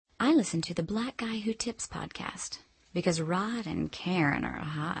I listen to the Black Guy Who Tips podcast because Rod and Karen are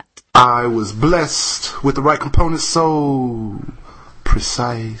hot. I was blessed with the right components, so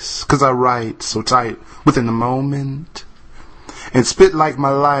precise, because I write so tight within the moment and spit like my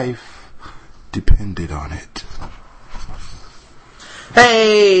life depended on it.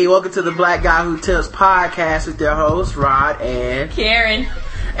 Hey, welcome to the Black Guy Who Tips podcast with your host, Rod and Karen.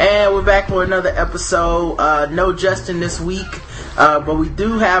 And we're back for another episode. No Justin this week, but we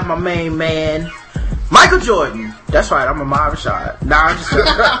do have my main man, Michael Jordan. That's right, I'm a Marvin Shard. Nah, I'm just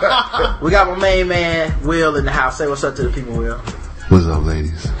we got my main man, Will, in the house. Say what's up to the people, Will. What's up,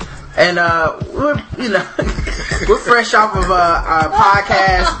 ladies? And we're we're fresh off of our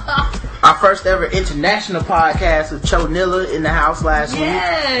podcast. Our first ever international podcast with Cho Nilla in the house last week.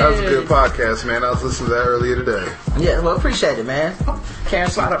 That was a good podcast, man. I was listening to that earlier today. Yeah, well, appreciate it, man.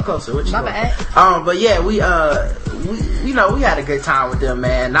 Karen, slide up closer. What you My doing? bad. But yeah, we we had a good time with them,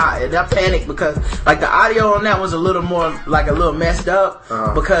 man. I panicked because like the audio on that was a little messed up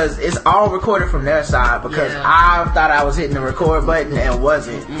because it's all recorded from their side because I thought I was hitting the record button and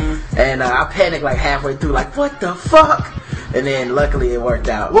wasn't, and I panicked like halfway through, like what the fuck. And then luckily it worked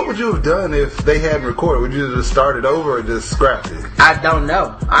out. What would you have done if they hadn't recorded? Would you have just started over or just scrapped it? I don't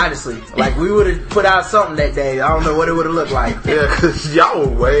know, honestly. Like we would have put out something that day. I don't know what it would have looked like. Yeah, because y'all were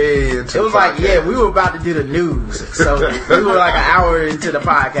way into it. Was like, yeah, we were about to do the news. So we were like an hour into the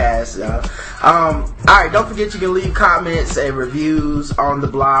podcast. Alright, don't forget you can leave comments and reviews on the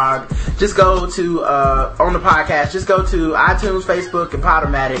blog. Just go to, on the podcast, just go to iTunes, Facebook, and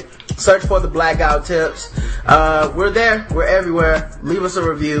Podomatic. Search for the Black Guy Who Tips. We're there. We're everywhere. Leave us a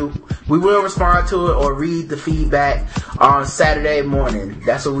review. We will respond to it or read the feedback on Saturday morning.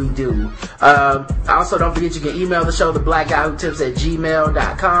 That's what we do. Also, don't forget you can email the show,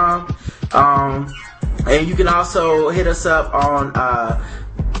 theblackguywhotips@gmail.com. And you can also hit us up on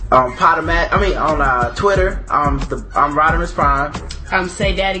on Twitter. I'm Rodimus Prime.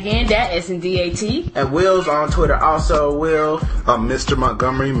 Say that again. That SNDAT. And Will's on Twitter also. Will. I'm Mr.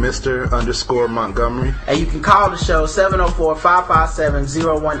 Montgomery, Mr._Montgomery. And you can call the show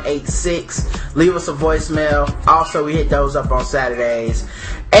 704-557-0186. Leave us a voicemail. Also, we hit those up on Saturdays.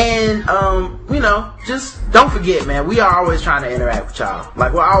 And, just don't forget, man, we are always trying to interact with y'all.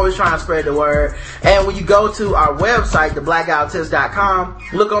 Like, we're always trying to spread the word. And when you go to our website, theblackguywhotips.com,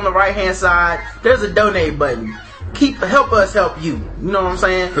 look on the right-hand side, there's a donate button. Help us help you. You know what I'm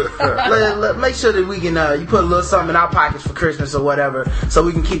saying? Make sure that we can, you put a little something in our pockets for Christmas or whatever, so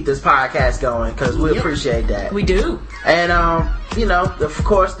we can keep this podcast going, because we appreciate that. We do. And, of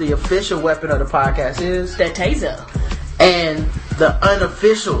course, the official weapon of the podcast is the taser. And the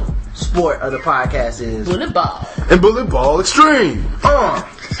unofficial sport of the podcast is bullet ball. And bullet ball extreme. Fun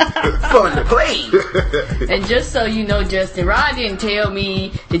to play. And just so you know, Justin, Rod didn't tell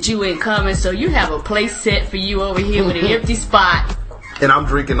me that you ain't coming, so you have a place set for you over here with an empty spot. And I'm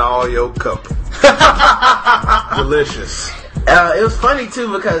drinking all your cup. Delicious. It was funny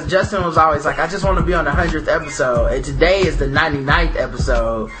too because Justin was always like, I just want to be on the 100th episode, and today is the 99th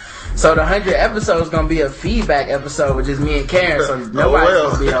episode. So the 100th episode is going to be a feedback episode with just me and Karen, so nobody's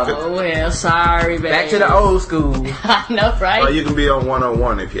going to be on it. Oh well, sorry, baby. Back to the old school. I know, right? Well, you can be on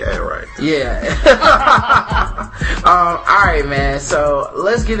 101 if you act right. Yeah. Alright, man. So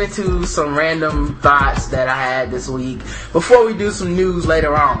let's get into some random thoughts that I had this week before we do some news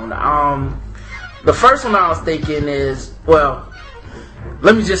later on. The first one I was thinking is, well,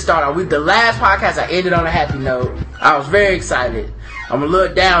 let me just start off with the last podcast. I ended on a happy note. I was very excited. I'm a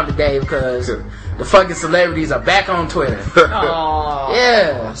little down today because the fucking celebrities are back on Twitter. Aww.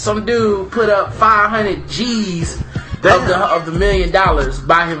 Yeah, some dude put up 500 G's of the $1 million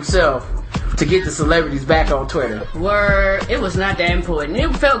by himself to get the celebrities back on Twitter. Word, it was not that important.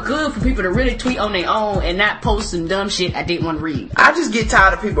 It felt good for people to really tweet on their own and not post some dumb shit I didn't want to read. I just get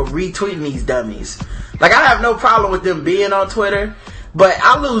tired of people retweeting these dummies. Like, I have no problem with them being on Twitter, but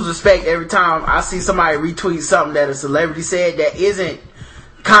I lose respect every time I see somebody retweet something that a celebrity said that isn't,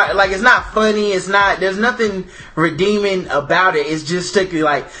 like, it's not funny, there's nothing redeeming about it. It's just strictly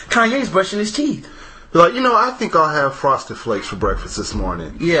like, Kanye's brushing his teeth. Like, I think I'll have Frosted Flakes for breakfast this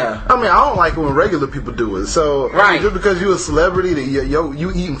morning. Yeah. I mean, I don't like it when regular people do it. So, right. I mean, just because you're a celebrity, that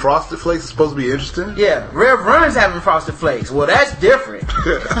you eating Frosted Flakes is supposed to be interesting? Yeah. Rev Run's having Frosted Flakes. Well, that's different.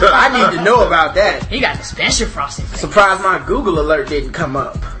 I need to know about that. He got the special Frosted Flakes. Surprised my Google alert didn't come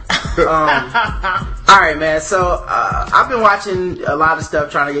up. Alright, man. So, I've been watching a lot of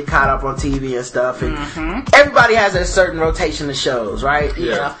stuff, trying to get caught up on TV and stuff. And everybody has a certain rotation of shows, right?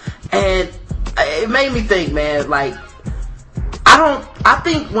 Yeah. And it made me think, man, like, I don't I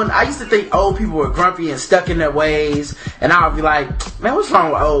think when I used to think old people were grumpy and stuck in their ways, and I would be like, man, what's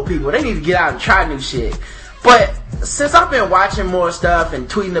wrong with old people? They need to get out and try new shit. But since I've been watching more stuff and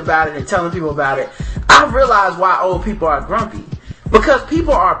tweeting about it and telling people about it, I've realized why old people are grumpy. Because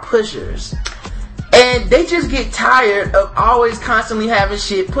people are pushers. And they just get tired of always constantly having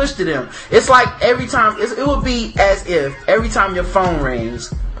shit pushed to them. It's like every time, it would be as if every time your phone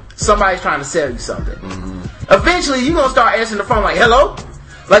rings, somebody's trying to sell you something. Mm-hmm. Eventually, you're going to start answering the phone like, hello?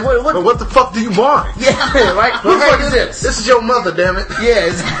 Like, what the fuck do you want? Yeah, like, who the fuck is this? This is your mother, damn it. Yeah,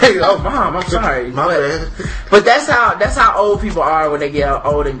 exactly. Oh, mom, I'm sorry. My bad. But that's how old people are when they get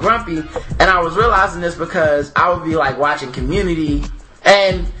old and grumpy. And I was realizing this because I would be like watching Community,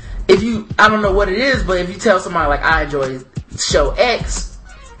 and I don't know what it is, but if you tell somebody like, I enjoy show X,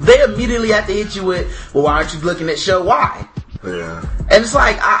 they immediately have to hit you with, well, why aren't you looking at show Y? Yeah. And it's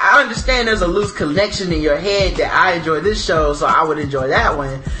like, I understand there's a loose connection in your head that I enjoy this show, so I would enjoy that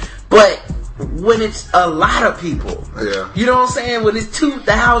one. But when it's a lot of people, yeah, you know what I'm saying? When it's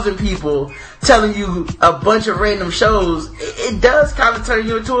 2,000 people telling you a bunch of random shows, it does kind of turn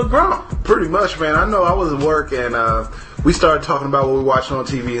you into a grump. Pretty much, man. I know I was at work and we started talking about what we watched on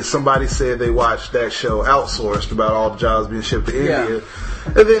TV, and somebody said they watched that show Outsourced about all the jobs being shipped to India. Yeah.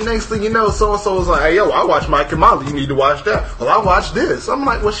 And then next thing you know, so-and-so was like, hey, yo, I watched Mike and Molly. You need to watch that. Well, I watched this. I'm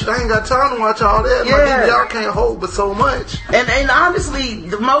like, well, shit, I ain't got time to watch all that. Yeah. Like, y'all can't hold but so much. And honestly,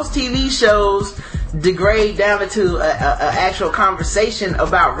 most TV shows degrade down into a actual conversation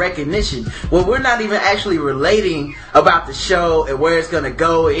about recognition, where we're not even actually relating about the show and where it's going to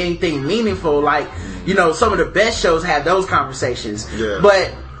go or anything meaningful. Like, you know, some of the best shows have those conversations. Yeah.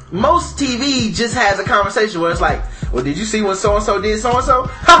 But most TV just has a conversation where it's like, well, did you see what so-and-so did so-and-so? Ha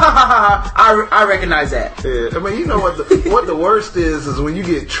ha ha ha, I recognize that. Yeah, I mean, you know what what the worst is when you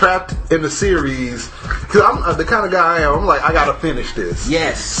get trapped in the series, because I'm the kind of guy I am, I'm like, I gotta finish this.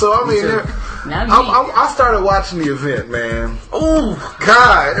 Yes. So, I mean, I started watching the event, man. Ooh.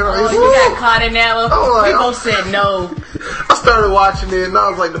 God. You got caught in that one? Like, we both said no. I started watching it, and I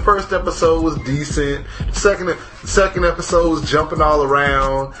was like, the first episode was decent. The second episode was jumping all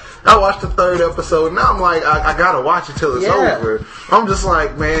around. I watched the third episode, and now I'm like, I gotta watch it till it's over. I'm just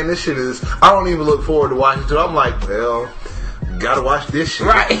like, man, this shit is, I don't even look forward to watching it. I'm like, well, gotta watch this shit.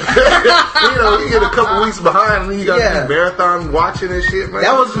 Right. You know, you get a couple weeks behind, and then you gotta do marathon watching and shit, man.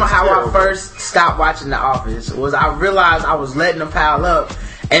 That was how I first stopped watching The Office, was I realized I was letting them pile up,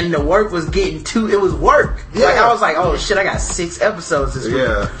 and the work was getting it was work. Yeah. Like, I was like, oh shit, I got 6 episodes this week.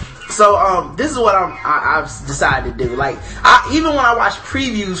 Yeah. So, this is what I've decided to do. Like, even when I watch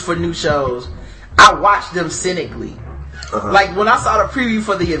previews for new shows, I watch them cynically. Uh-huh. Like, when I saw the preview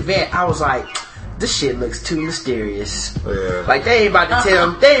for the event, I was like, this shit looks too mysterious. Yeah. Like, they ain't about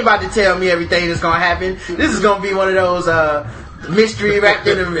to tell me everything that's gonna happen. This is gonna be one of those mystery wrapped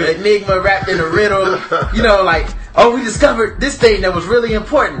in an enigma, wrapped in a riddle. You know, like, oh, we discovered this thing that was really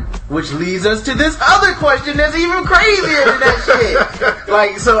important, which leads us to this other question that's even crazier than that shit.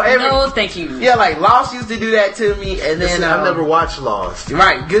 Like, so no, thank you. Yeah, like Lost used to do that to me, and then I never watched Lost.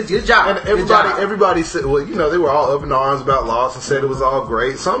 Right, good job. And everybody said, well, you know, they were all up in arms about Lost and said it was all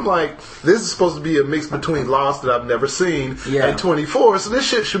great. So I'm like, this is supposed to be a mix between Lost that I've never seen and 24, so this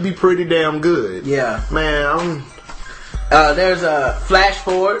shit should be pretty damn good. Yeah, man. There's a Flash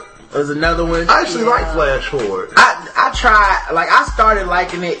Forward. There's another one. I actually like Flash Forward. I tried, like, I started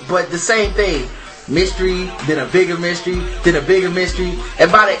liking it, but the same thing. Mystery, then a bigger mystery, then a bigger mystery.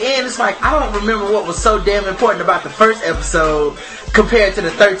 And by the end, it's like, I don't remember what was so damn important about the first episode compared to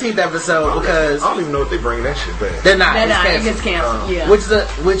the 13th episode, because I don't even know if they bring that shit back. They're not. It gets canceled. Yeah. Which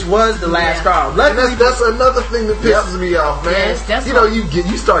was the last straw. Luckily, that's another thing that pisses me off, man. Yes, that's you know,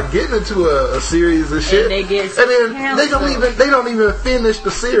 you start getting into a series of shit, and then they don't even finish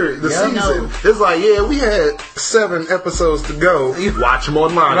the series, season. No. It's like, yeah, we had 7 episodes to go. Watch them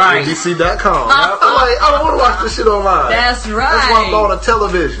online, right? NBC.com. I'm like, I don't want to watch this shit online. That's right. That's why I bought a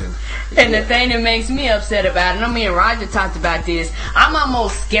television. And the thing that makes me upset about it, and me and Roger talked about this, I'm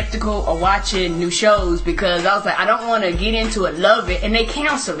almost skeptical of watching new shows because I was like, I don't want to get into it, love it, and they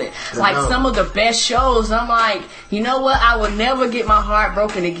cancel it. Like some of the best shows, I'm like, you know what, I will never get my heart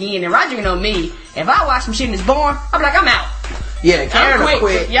broken again. And Roger, you know me, if I watch some shit and it's boring, I'm like, I'm out. Yeah, Karen will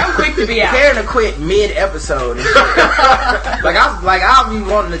quit. Yeah, I'm quick to be out. Karen will quit mid-episode. I'll be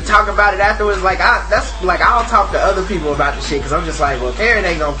wanting to talk about it afterwards. I'll talk to other people about the shit because I'm just like, well, Karen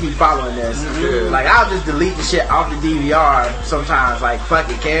ain't gonna keep following this. Yeah. Like, I'll just delete the shit off the DVR sometimes. Like, fuck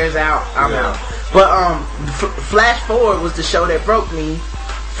it, Karen's out, I'm out. But Flash Forward was the show that broke me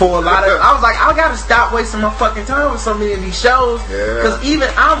for a lot of. I was like, I gotta stop wasting my fucking time with so many of these shows because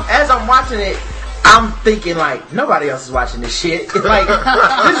even as I'm watching it, I'm thinking like nobody else is watching this shit. Like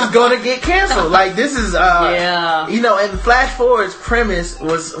this is gonna get canceled. Like this is you know. And Flash Forward's premise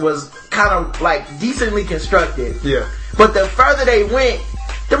was kind of like decently constructed. Yeah. But the further they went,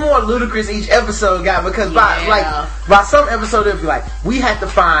 the more ludicrous each episode got, because by some episode it'll be like, we have to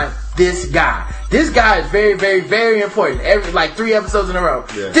find this guy. This guy is very, very, very important. Every 3 episodes in a row.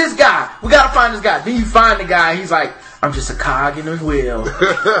 Yeah. This guy, we gotta find this guy. Then you find the guy, he's like, I'm just a cog in the wheel.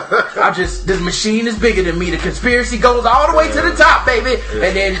 This machine is bigger than me. The conspiracy goes all the way to the top, baby. Yeah.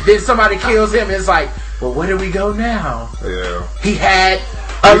 And then somebody kills him and it's like, well, where do we go now? Yeah. He had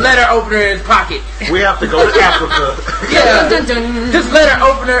a letter opener in his pocket. We have to go to Africa. Yeah. This letter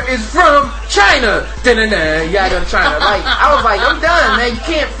opener is from China. You gotta go to China. Like, I was like, I'm done, man. You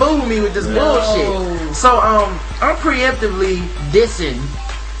can't fool me with this bullshit. So, I'm preemptively dissing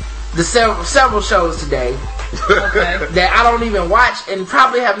the several shows today. Okay. That I don't even watch and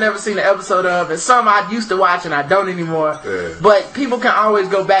probably have never seen an episode of, and some I used to watch and I don't anymore. Yeah. But people can always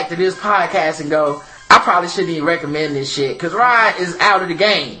go back to this podcast and go, I probably shouldn't even recommend this shit because Rod is out of the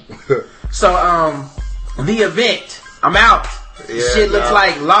game. So, The Event, I'm out. Yeah, shit looks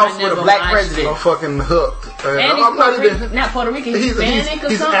like Lost with a black president. I'm fucking hooked. And I'm not Puerto Rican. He's Hispanic or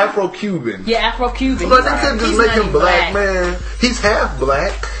he's something? Afro-Cuban. Yeah, Afro-Cuban. But they couldn't just make him black, man. He's half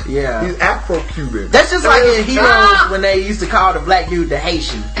black. Yeah. He's Afro-Cuban. That's just like in Heroes when they used to call the black dude the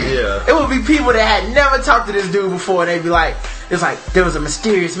Haitian. Yeah. It would be people that had never talked to this dude before. They'd be like, it's like, there was a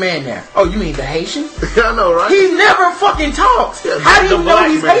mysterious man there. Oh, you mean the Haitian? Yeah, I know, right? He never fucking talks. Yeah, how do you know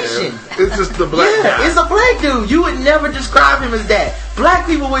he's man. Haitian? It's just the black guy. It's a black dude. You would never describe him as that. Black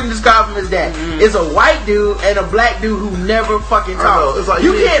people wouldn't describe him as that. Mm-hmm. It's a white dude and a black dude who never fucking talks. It's like,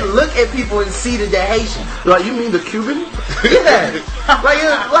 you can't look at people and see that they're Haitian. Like, you mean the Cuban? Yeah.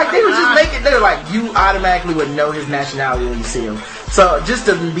 like they would just make it, they were like, you automatically would know his nationality when you see him. So, just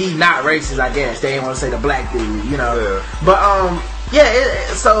to be not racist, I guess. They didn't want to say the black dude, you know. Yeah. But,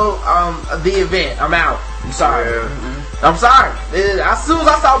 The Event, I'm out. I'm sorry. Yeah. Mm-hmm. I'm sorry. As soon as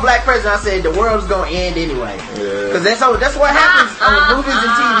I saw Black President, I said the world's gonna end anyway. Because that's what happens on movies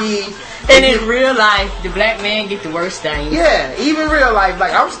and TV. And in real life, the black man get the worst things. Yeah, even real life.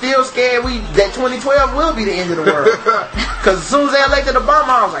 Like, I'm still scared that 2012 will be the end of the world. Because as soon as they elected Obama,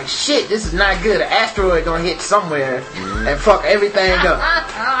 I was like, shit, this is not good. An asteroid gonna hit somewhere and fuck everything up.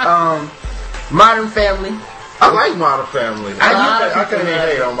 Modern Family. I like Modern Family. I can't even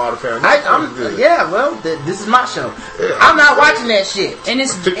hate on Modern Family. This is my show. Yeah, I'm not watching that shit. And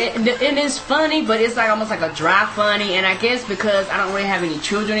it's funny, but it's like almost like a dry funny. And I guess because I don't really have any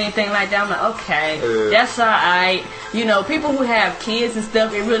children or anything like that, I'm like, okay, that's alright. You know, people who have kids and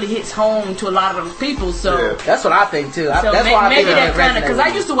stuff, it really hits home to a lot of those people. So that's what I think too. So that's why maybe that kind of, because I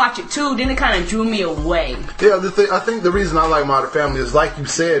used to watch it too. Then it kind of drew me away. Yeah, I think the reason I like Modern Family is, like you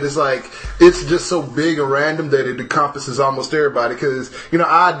said, it's like it's just so big and random that it encompasses almost everybody. Because, you know,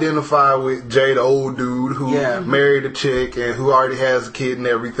 I identify with Jay, the old dude who married a chick and who already has a kid and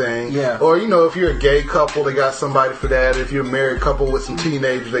everything. Yeah. Or, you know, if you're a gay couple, they got somebody for that. If you're a married couple with some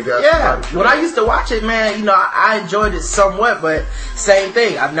teenagers, they got somebody for that. When I used to watch it, man, you know, I enjoyed it somewhat, but same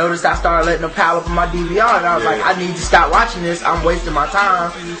thing. I've noticed I started letting them pile up on my DVR, and I was like, I need to stop watching this. I'm wasting my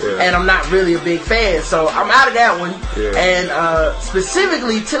time, and I'm not really a big fan. So I'm out of that one. Yeah. And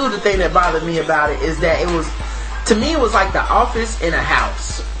specifically, too, the thing that bothered me about it is that it was, to me, it was like The Office in a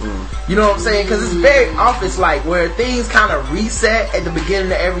house. You know what I'm saying? Because it's very Office-like, where things kind of reset at the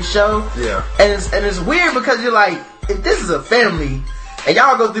beginning of every show. Yeah. And it's weird because you're like, if this is a family and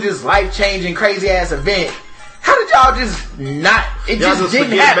y'all go through this life-changing, crazy-ass event, how did y'all just not? It just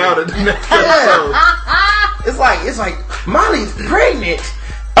didn't happen. About it It's like Molly's pregnant.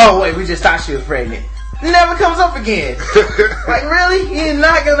 Oh wait, we just thought she was pregnant. Never comes up again. Like, really? You're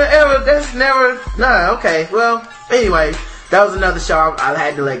not gonna ever? That's never. Nah. Okay. Well, anyway, that was another show I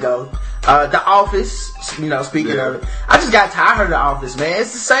had to let go. The Office. You know, speaking of it, I just got tired of The Office, man.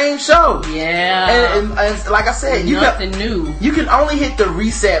 It's the same show. Yeah. And like I said, nothing new. You can only hit the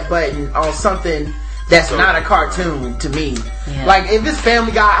reset button on something that's not a cartoon to me. Yeah. Like, if it's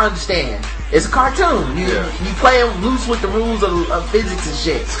Family Guy, I understand. It's a cartoon. You playing loose with the rules of physics and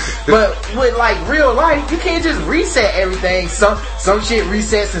shit. But with, like, real life, you can't just reset everything. Some shit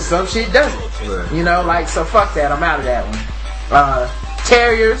resets and some shit doesn't. Right. You know, like, so fuck that. I'm out of that one.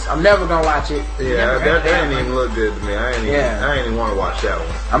 Terriers, I'm never gonna watch it. Yeah, that ain't even look good to me. I ain't even want to watch that one.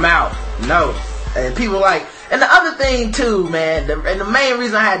 I'm out. No. And people like, and the other thing too, man, and the main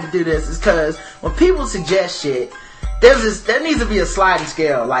reason I had to do this is because when people suggest shit, there needs to be a sliding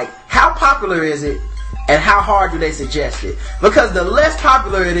scale. Like, how popular is it? and how hard do they suggest it? Because the less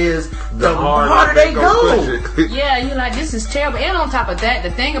popular it is, the harder they go. Yeah, you're like, this is terrible. And on top of that,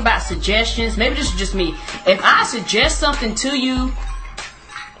 the thing about suggestions, maybe this is just me. If I suggest something to you,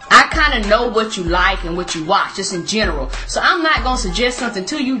 I kind of know what you like and what you watch, just in general. So I'm not going to suggest something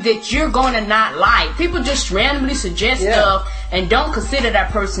to you that you're going to not like. People just randomly suggest stuff and don't consider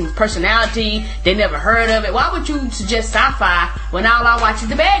that person's personality. They never heard of it. Why would you suggest sci-fi when all I watch is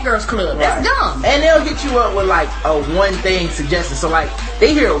the Bad Girls Club? That's dumb. And they'll hit you up with like a one thing suggestion. So like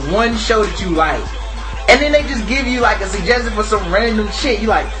they hear one show that you like, and then they just give you like a suggestion for some random shit. You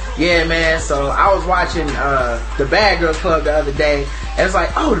like, yeah, man. So I was watching the Bad Girls Club the other day, and it's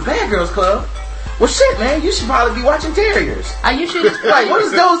like, oh, the Bad Girls Club. Well, shit, man. You should probably be watching Terriers. Are you sure? Like, what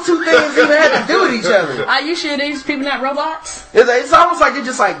does those two things even have to do with each other? Are you sure these people not robots? It's almost like they're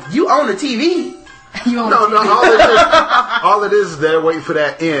just like, you own the TV. You own the TV. All it is they're waiting for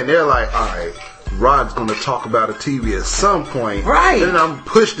that end. They're like, all right, Rod's gonna talk about a TV at some point, right? And I'm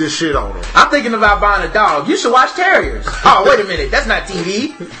push this shit on him. I'm thinking about buying a dog. You should watch Terriers. Oh, wait a minute, that's not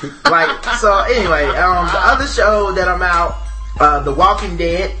TV. Like, so anyway, the other show that I'm out, The Walking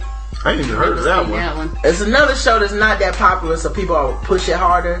Dead. I ain't even heard of that one. It's another show that's not that popular, so people will push it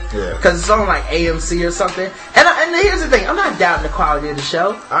harder. Yeah. Because it's on like AMC or something. And here's the thing, I'm not doubting the quality of the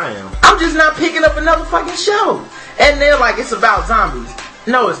show. I am. I'm just not picking up another fucking show. And they're like, it's about zombies.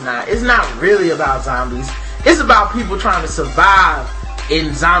 No, it's not. It's not really about zombies. It's about people trying to survive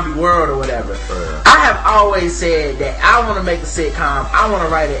in zombie world or whatever. I have always said that I want to make a sitcom. I want to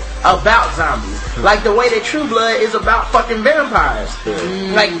write it about zombies. Like the way that True Blood is about fucking vampires.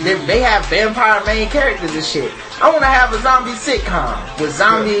 Like they have vampire main characters and shit. I want to have a zombie sitcom with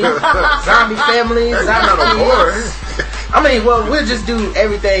zombie families, zombie kids. I mean, well, we'll just do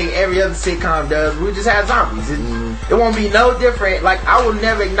everything every other sitcom does. We'll just have zombies. It won't be no different. Like, I will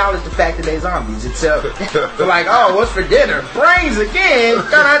never acknowledge the fact that they're zombies. Except, they're like, oh, what's for dinner? Brains again.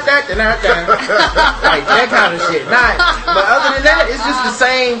 Like, that kind of shit. But other than that, it's just the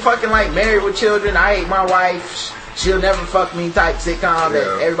same fucking, like, Married with Children, I Hate My Wife, She'll Never Fuck Me type sitcom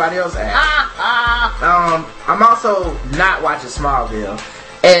that everybody else has. I'm also not watching Smallville.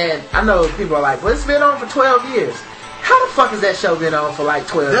 And I know people are like, well, it's been on for 12 years. How the fuck has that show been on for like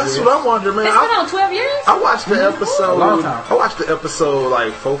 12 years? That's what I'm wondering, man. It's been on 12 years? I watched the episode. A long time. I watched the episode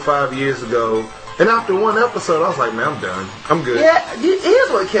like 4-5 years ago. And after one episode, I was like, man, I'm done. I'm good. Yeah, here's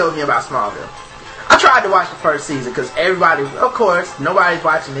what killed me about Smallville. I tried to watch the first season because everybody, of course, nobody's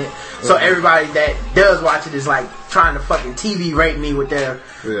watching it. So everybody that does watch it is like trying to fucking TV rate me with their,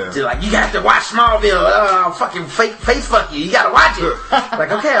 they're like, you have to watch Smallville. Fucking face fuck you. You gotta watch it.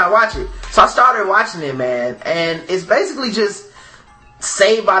 Like, okay, I'll watch it. So I started watching it, man. And it's basically just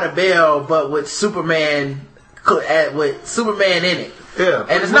Saved by the Bell, but with Superman in it. Yeah.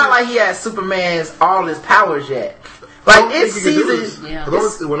 And it's not like he has Superman's all his powers yet. Like, it's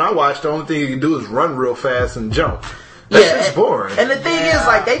season. When I watch, the only thing you can do is run real fast and jump. That's just boring. And the thing is,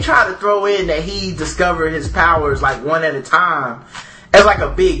 like, they try to throw in that he discovered his powers, like, one at a time as, like, a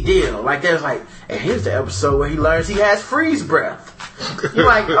big deal. Like, there's, like, and here's the episode where he learns he has freeze breath. You're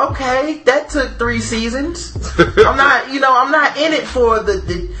like, okay, that took 3 seasons. I'm not in it for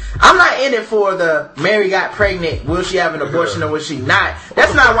I'm not in it for the Mary got pregnant, will she have an abortion or will she not?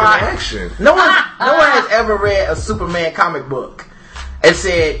 That's not why. No one has ever read a Superman comic book and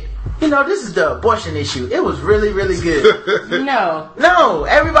said, this is the abortion issue. It was really, really good. No,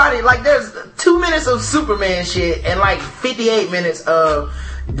 everybody, like, there's 2 minutes of Superman shit and like 58 minutes of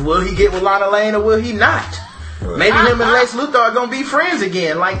will he get with Lana Lane or will he not? Maybe him and Lex Luthor are gonna be friends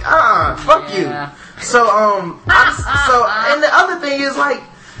again. Like, fuck you. So, and the other thing is, like,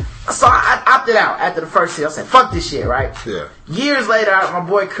 so I opted out after the first season. I said, fuck this shit, right? Yeah. Years later, my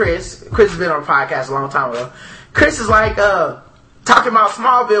boy Chris has been on a podcast a long time ago. Chris is like, talking about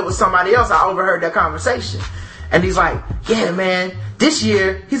Smallville with somebody else. I overheard that conversation. And he's like, yeah, man, this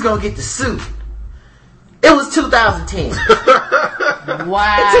year, he's gonna get the suit. It was 2010.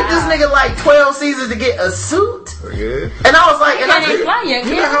 Wow. It took this nigga like 12 seasons to get a suit. Yeah. And I was like,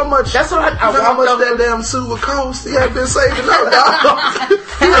 you know how much? That's what how much that damn suit would cost? He had been saving up, dog.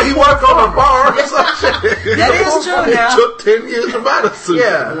 He worked on a bar or some shit. That is true now. It took 10 years to buy the suit.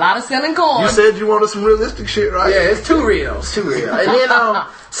 Yeah. A lot of selling corn. You said you wanted some realistic shit, right? Yeah, it's too real. It's too real. And then,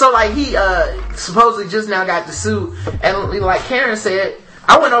 so like he supposedly just now got the suit, and like Karen said,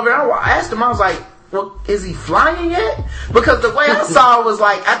 I went over and I asked him, I was like, well, is he flying yet? Because the way I saw it was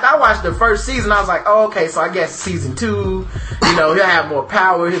like, after I watched the first season, I was like, oh, okay, so I guess season 2, he'll have more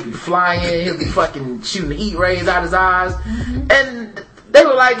power, he'll be flying, he'll be fucking shooting heat rays out his eyes. And They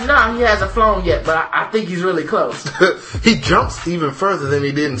were like, nah, he hasn't flown yet, but I think he's really close. He jumps even further than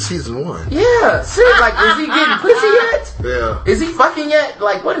he did in season 1. Yeah, seriously, like, is he getting pussy yet? Yeah. Is he fucking yet?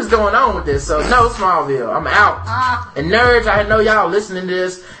 Like, what is going on with this? So, no, Smallville, I'm out. And nerds, I know y'all listening to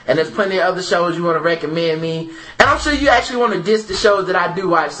this, and there's plenty of other shows you want to recommend me. And I'm sure you actually want to diss the shows that I do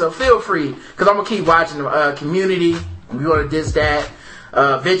watch, so feel free, because I'm going to keep watching Community. We want to diss that.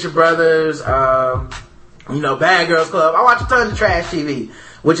 Venture Brothers, Bad Girls Club. I watch a ton of trash TV,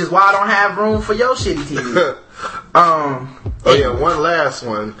 which is why I don't have room for your shitty TV. One last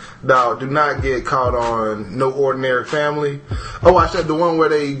one. Dog, do not get caught on No Ordinary Family. Oh, I said the one where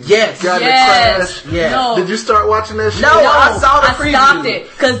they got in the trash. Yeah. No. Did you start watching that shit? No, I saw the preview. I stopped it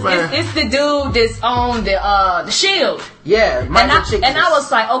because it's the dude that's on the Shield. Yeah, and I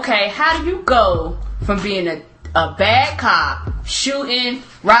was like, okay, how do you go from being a bad cop, shooting,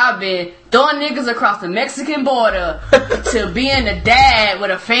 robbing, throwing niggas across the Mexican border to being a dad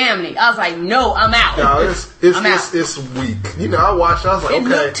with a family? I was like, no, I'm out. No, it's weak. I watched. I was like, it okay,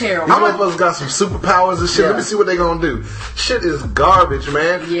 looked terrible. these motherfuckers got some superpowers and shit. Yeah. Let me see what they gonna do. Shit is garbage,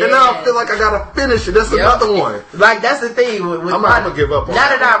 man. Yeah. And now I feel like I gotta finish it. That's another one. Like, that's the thing. I'm not gonna give up on now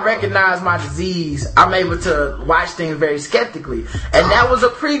that. that I recognize my disease, I'm able to watch things very skeptically. And that was a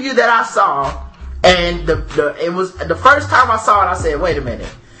preview that I saw. And it was the first time I saw it, I said, wait a minute.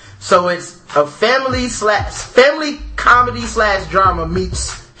 So it's a family comedy / drama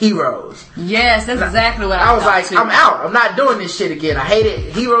meets Heroes. Yes, that's exactly what I was like, too. I'm out. I'm not doing this shit again. I hate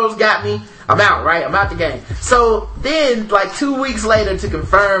it. Heroes got me. I'm out, right? I'm out the game. So then, like 2 weeks later, to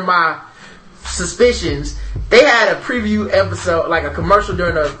confirm my suspicions, they had a preview episode, like a commercial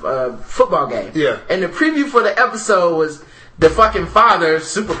during a football game. Yeah. And the preview for the episode was the fucking father,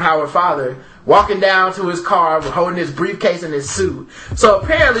 superpower father, walking down to his car holding his briefcase and his suit. So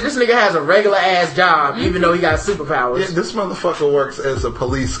apparently this nigga has a regular ass job, even though he got superpowers. Yeah, this motherfucker works as a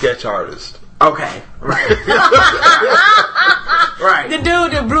police sketch artist. Okay, right. Right. The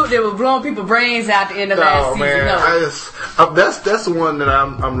dude that was blowing people's brains out the end of last season. Man, No. that's the one that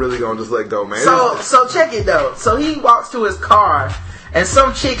I'm really gonna just let go, man. So check it though. So he walks to his car, and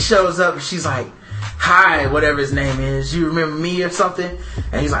some chick shows up, and she's like, "Hi, whatever his name is. You remember me or something?"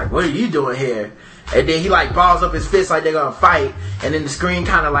 And he's like, "What are you doing here?" And then he like balls up his fist like they're gonna fight, and then the screen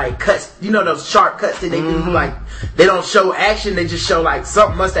kind of like cuts. You know those sharp cuts that they do, like they don't show action, they just show like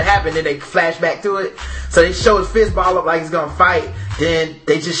something must have happened, and they flash back to it. So they show his fist ball up like he's gonna fight. Then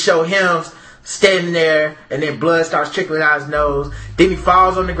they just show him standing there, and then blood starts trickling out his nose. Then he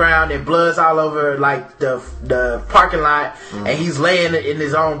falls on the ground, and blood's all over like the parking lot, and he's laying in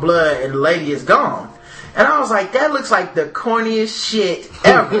his own blood, and the lady is gone. And I was like, that looks like the corniest shit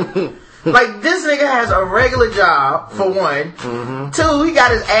ever. Like, this nigga has a regular job, for one. Two, he got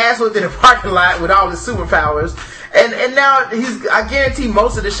his ass whipped in the parking lot with all his superpowers. And now I guarantee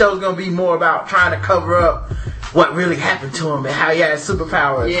most of the show is going to be more about trying to cover up what really happened to him and how he has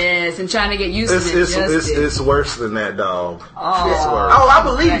superpowers. Yes, and trying to get used to it. It's worse than that, dog. Oh, it's worse. Oh, I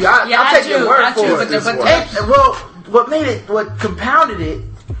believe you. I'll take your word for it. But what compounded it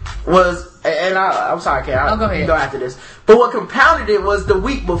was, and I'm sorry, Kay, go ahead. Go after this. But what compounded it was the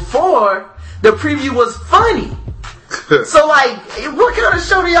week before, the preview was funny. So, like, what kind of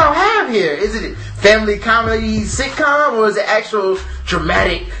show do y'all have here? Is it family comedy sitcom, or is it actual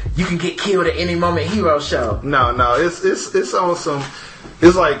dramatic, you can get killed at any moment hero show? No, it's on some.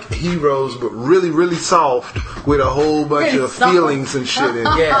 It's like Heroes, but really, really soft with a whole bunch of feelings and shit in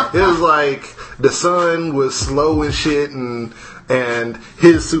it. Yeah. It was like the son was slow and shit, and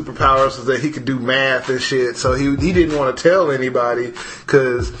his superpowers was that he could do math and shit. So he didn't want to tell anybody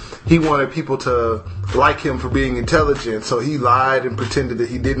because he wanted people to like him for being intelligent. So he lied and pretended that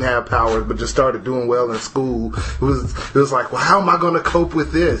he didn't have powers, but just started doing well in school. It was like, well, how am I going to cope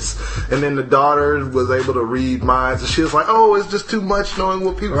with this? And then the daughter was able to read minds, and she was like, oh, it's just too much knowing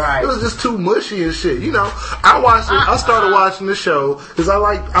what people. Right. It was just too mushy and shit. You know, I started watching the show because I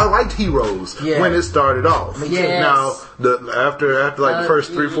liked Heroes when it started off. Yes. Now after like the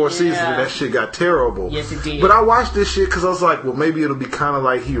first 3-4 seasons, that shit got terrible. Yes, it did. But I watched this shit because I was like, well, maybe it'll be kind of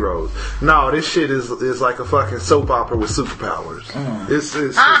like Heroes. No, this shit is like a fucking soap opera with superpowers. It's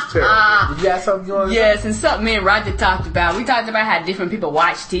terrible. Did you have something you want to say? Yes, and something me and Roger talked about. We talked about how different people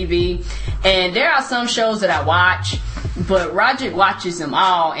watch TV, and there are some shows that I watch, but Roger watches them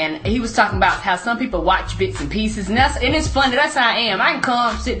all, and he was talking about how some people watch bits and pieces, and it's funny. That's how I am. I can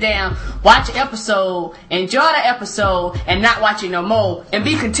come, sit down, watch an episode, enjoy the episode, and not watch it no more, and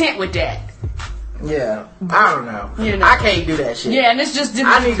be content with that. Yeah, I don't know. You know. I can't do that shit. Yeah, and it's just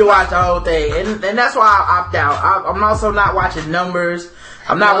I need to watch the whole thing, and that's why I opt out. I'm also not watching Numbers.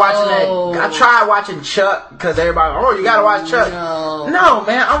 I'm not watching that. I tried watching Chuck because everybody, you gotta watch Chuck. No,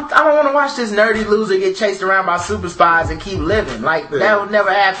 man, I don't want to watch this nerdy loser get chased around by super spies and keep living. Like, that would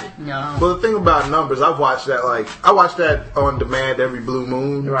never happen. No. Well, the thing about Numbers, I watched that on demand every blue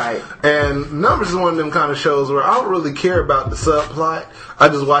moon. Right. And Numbers is one of them kind of shows where I don't really care about the subplot. I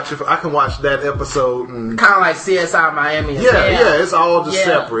just watch it. I can watch that episode and kind of like CSI Miami. It's all just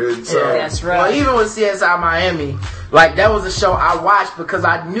separate. So. Yeah, that's right. Well, even with CSI Miami, like, that was a show I watched because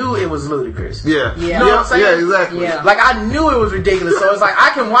I knew it was ludicrous. Yeah. You know what I'm saying? Yeah, exactly. Yeah. Like, I knew it was ridiculous, so it's like,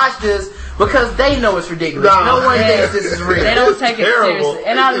 I can watch this because they know it's ridiculous. No one thinks this is real. They don't take it seriously.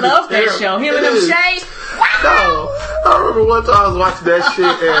 And I love that show. Him and them shades. No. I remember one time I was watching that shit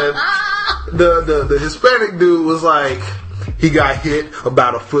and the Hispanic dude was like, he got hit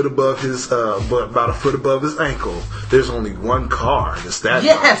about a foot above his ankle. There's only one car. It's that.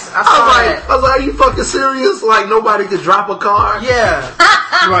 Yes, I was like, are you fucking serious? Like, nobody could drop a car? Yeah.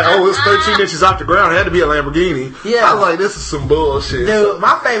 Like, it's 13 inches off the ground. It had to be a Lamborghini. Yeah. I was like, this is some bullshit. Dude,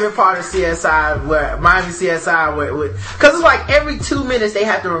 my favorite part of CSI, Miami CSI, because it's like every 2 minutes they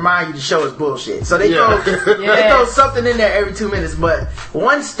have to remind you the show is bullshit. So they throw something in there every 2 minutes. But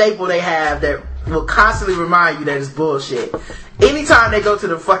one staple they have that will constantly remind you that it's bullshit. Anytime they go to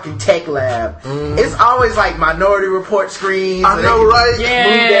the fucking tech lab, it's always like Minority Report screens. I know, right? Yeah,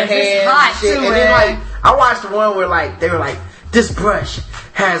 move their hands it's hot and shit. too, And then, like, I watched one where, like, they were like, this brush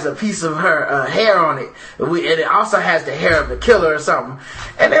has a piece of her hair on it, and it also has the hair of the killer or something.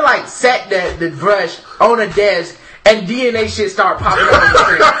 And they, like, set the brush on a desk, and DNA shit start popping up on the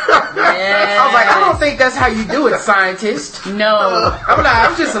screen. I was like, I don't think that's how you do it, scientist. No.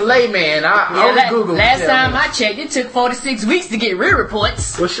 I'm just a layman. I only Google. Last time I checked, it took 46 weeks to get real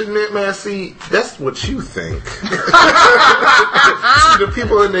reports. Well, shouldn't it, man? See, that's what you think. See, the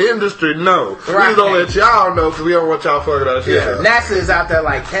people in the industry know. Right. We don't let y'all know because we don't want y'all fucking our shit. Yeah. NASA is out there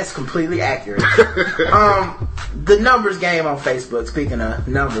like, that's completely accurate. The numbers game on Facebook, speaking of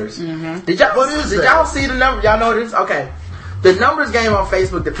numbers. Mm-hmm. Did y'all see the number? Y'all know this? Okay. The numbers game on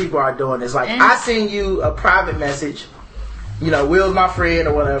Facebook that people are doing is like, I send you a private message, Will's my friend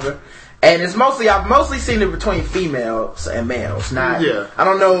or whatever, and I've mostly seen it between females and males. Not, I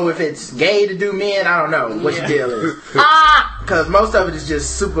don't know if it's gay to do men, I don't know what the deal is. Because most of it is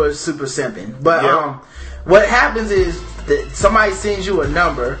just super, super simping. But what happens is that somebody sends you a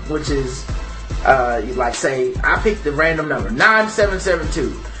number, which is, like, say, I picked the random number,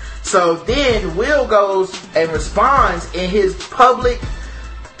 9772. So then Will goes and responds in his public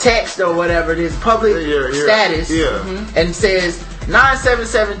text or whatever, his public status, and says,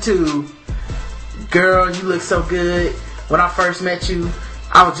 9772, girl, you look so good. When I first met you,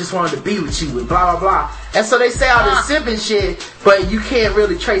 I just wanted to be with you and blah, blah, blah. And so they say all this simping shit, but you can't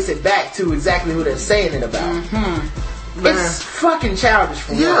really trace it back to exactly who they're saying it about. Man. It's fucking childish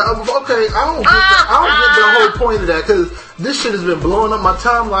for me. Yeah, okay, I don't get the whole point of that, because this shit has been blowing up my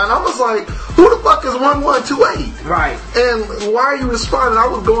timeline. I was like, who the fuck is 1128? Right. And why are you responding? I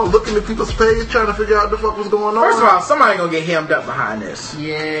was going looking at people's page trying to figure out what the fuck was going on. First of all, somebody gonna get hemmed up behind this.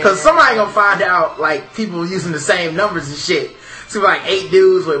 Yeah. Because somebody gonna find out, like, people using the same numbers and shit. So like 8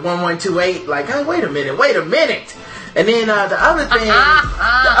 dudes with 1128, like, hey, wait a minute. And then the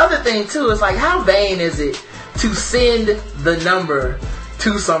other thing too is like, how vain is it to send the number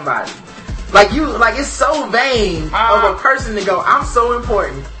to somebody? Like, it's so vain of a person to go, I'm so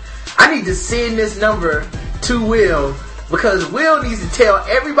important, I need to send this number to Will because Will needs to tell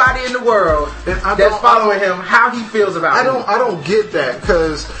everybody in the world that's following him how he feels about it. I don't get that,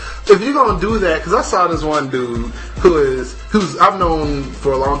 because if you're gonna do that, because I saw this one dude who's I've known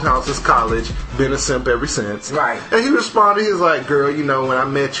for a long time since college, been a simp ever since. Right. And he responded, he was like, girl, when I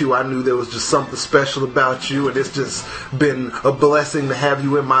met you, I knew there was just something special about you, and it's just been a blessing to have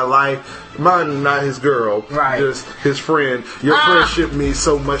you in my life. Mine, not his girl, just his friend. Your friendship means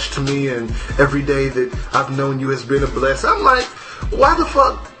so much to me, and every day that I've known you has been a blessing. I'm like, why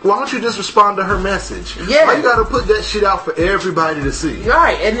don't you just respond to her message? Yeah. Why you gotta put that shit out for everybody to see?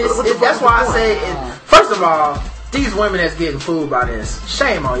 Right, and that's why I say, first of all, these women that's getting fooled by this,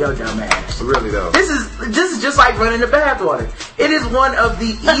 shame on your dumb ass. Really though. This is just like running the bathwater. It is one of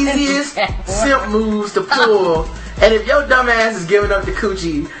the easiest simp moves to pull. And if your dumb ass is giving up the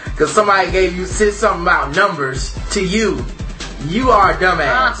coochie because somebody said something about numbers to you, you are a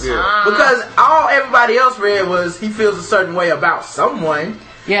dumbass. Yeah. Because all everybody else read was he feels a certain way about someone.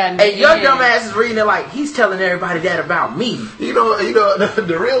 Yeah, and your dumb ass is reading it like he's telling everybody that about me. You know,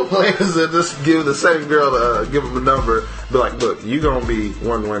 the real plan is to just give the same girl, give him a number, be like, look, you gonna be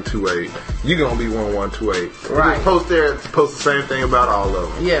 1128, you gonna be 1128. Right. Just post the same thing about all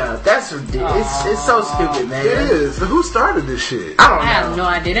of them. Yeah, that's ridiculous. It's so stupid, man. It is. Who started this shit? I don't know. I have no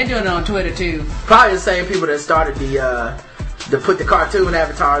idea. They're doing it on Twitter too. Probably the same people that started to put the cartoon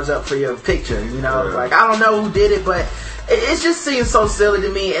avatars up for your picture. You know, like I don't know who did it, but it just seems so silly to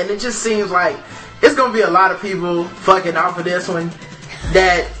me, and it just seems like it's gonna be a lot of people fucking off of this one.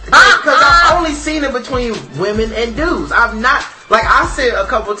 That because I've only seen it between women and dudes. I've not I sent a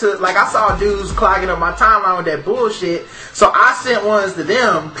couple to I saw dudes clogging up my timeline with that bullshit. So I sent ones to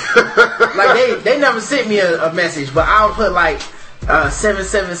them. They never sent me a message, but I would put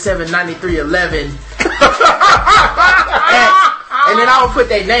 777-9311 and then I would put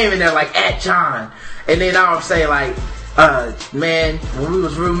their name in there @John, and then I would say man, when we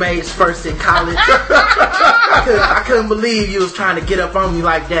was roommates first in college, I couldn't believe you was trying to get up on me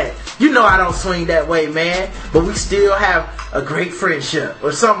like that. You know I don't swing that way, man, but we still have a great friendship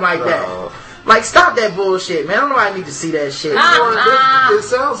or something like that. Stop that bullshit, man. I don't know why I need to see that shit. It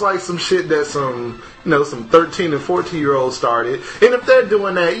sounds like some shit that some 13 and 14-year-olds started. And if they're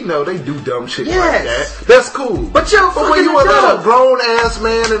doing that, they do dumb shit like that. That's cool. But when you let a grown-ass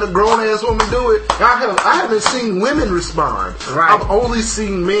man and a grown-ass woman do it, I haven't seen women respond. Right. I've only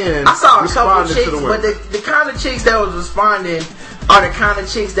seen men I saw a couple responding chicks, to the women. but the kind of chicks that was responding are the kind of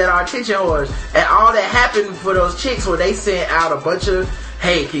chicks that are attention whores. And all that happened for those chicks where they sent out a bunch of,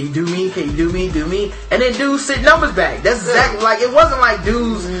 hey, can you do me? Can you do me? Do me? And then dudes sent numbers back. That's exactly it wasn't like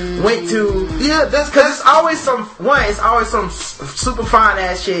dudes went to. Yeah, that's because it's always some super fine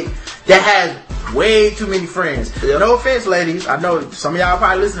ass chick that has way too many friends. Yep. No offense, ladies. I know some of y'all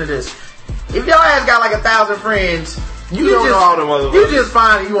probably listen to this. If y'all ass got 1,000 friends, you don't know all them motherfuckers. You just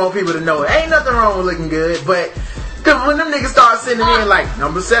find you want people to know it. Ain't nothing wrong with looking good, but. When them niggas start sending in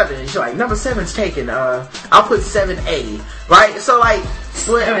number 7, she's like, number 7's taken. I'll put 7A, right? So when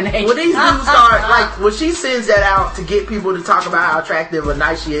these dudes start when she sends that out to get people to talk about how attractive or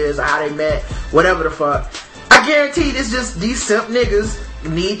nice she is or how they met, whatever the fuck, I guarantee it's just these simp niggas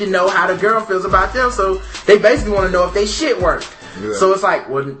need to know how the girl feels about them, so they basically want to know if they shit worked. Yeah. So it's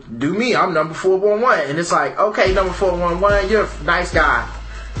well, do me. I'm number 411, and it's okay, number 411, you're a nice guy.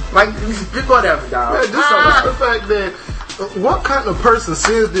 Whatever, dog. Yeah, the fact that what kind of person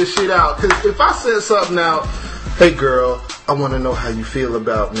sends this shit out? Because if I send something out, hey girl, I want to know how you feel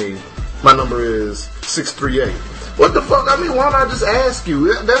about me. My number is 638. What the fuck? I mean, why don't I just ask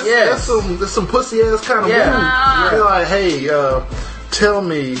you? That's some pussy ass kind of move. Yeah. You're like, hey, tell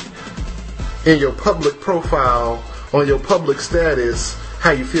me in your public profile on your public status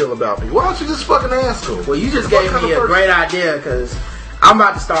how you feel about me. Why don't you just fucking ask them? Well, you just gave me a great idea because I'm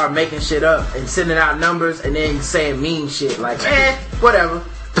about to start making shit up and sending out numbers and then saying mean shit whatever.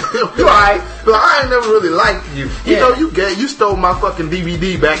 You alright. But I ain't never really liked you. You know, you stole my fucking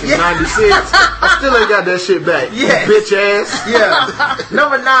DVD back in 96. I still ain't got that shit back. Yeah. You bitch ass. Yeah.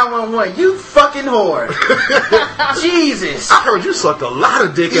 Number 911, you fucking whore. Jesus. I heard you sucked a lot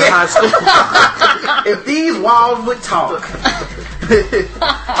of dick in high school. If these walls would talk.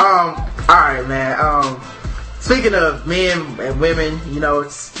 Alright, man. Speaking of men and women,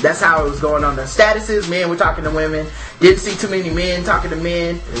 that's how it was going on the statuses. Men were talking to women. Didn't see too many men talking to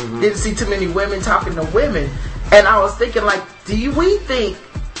men. Mm-hmm. Didn't see too many women talking to women. And I was thinking, we think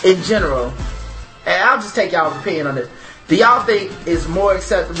in general, and I'll just take y'all's opinion on this. Do y'all think it's more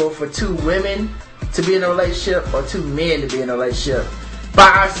acceptable for 2 women to be in a relationship or 2 men to be in a relationship? By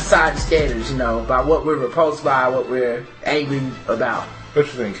our society standards, by what we're repulsed by, what we're angry about. What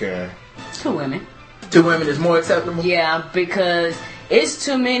you think, Karen? 2 women. 2 women is more acceptable? Yeah, because it's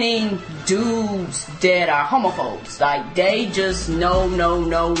too many dudes that are homophobes. They just no, and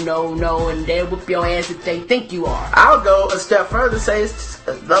they'll whip your ass if they think you are. I'll go a step further and say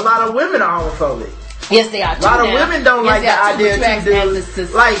a lot of women are homophobic. Yes, they are. A lot of women don't like the idea of 2 dudes.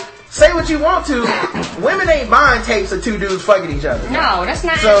 Say what you want to. Women ain't buying tapes of 2 dudes fucking each other. No, that's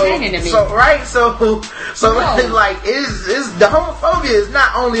not entertaining to me. So is the homophobia is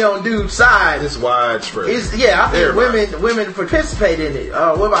not only on dudes' side. It's widespread. I think women participate in it.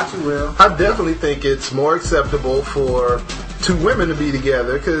 What about you, Will? I definitely think it's more acceptable for 2 women to be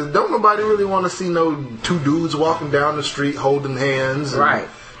together because don't nobody really want to see no 2 dudes walking down the street holding hands. Right.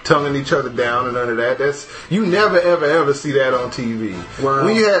 Tonguing each other down and none of that. You never ever see that on TV. Wow.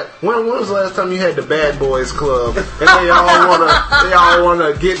 When was the last time you had the Bad Boys Club and they all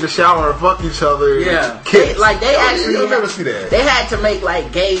wanna get in the shower and fuck each other? Yeah, kiss. You'll never see that. They had to make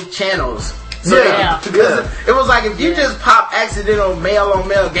gay channels So it was like if you just pop accidental male on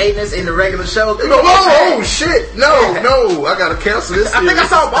male gayness in the regular show. Oh shit! No, I gotta cancel this. I think I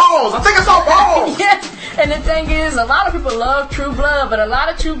saw balls. Yeah. And the thing is, a lot of people love True Blood, but a lot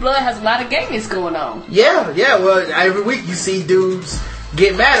of True Blood has a lot of gayness going on. Yeah. Well, every week you see dudes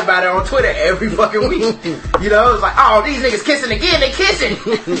get mad about it on Twitter every fucking week. You know, it's like, oh, these niggas kissing again, they kissing.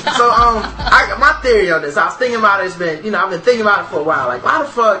 So, my theory on this, I was thinking about it, I've been thinking about it for a while. Like, why the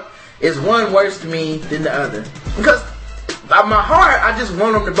fuck is one worse to me than the other? Because by my heart, I just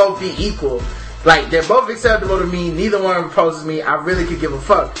want them to both be equal. Like, they're both acceptable to me. Neither one proposes me. I really could give a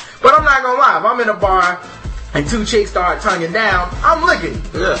fuck. But I'm not gonna lie. If I'm in a bar and two chicks start tonguing down, I'm licking.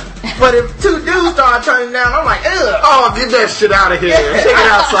 Yeah. But if two dudes start tonguing down, I'm like, ugh. Oh, get that shit out of here. Take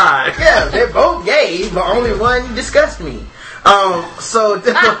it outside. Yeah, they're both gay, but only one disgusts me. So I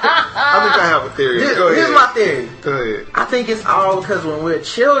think I have a theory. Go ahead. Here's my theory. Go ahead. I think it's all because when we're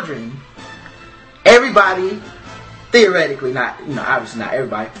children, everybody, theoretically, obviously not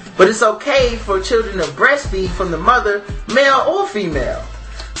everybody, but it's okay for children to breastfeed from the mother, male or female.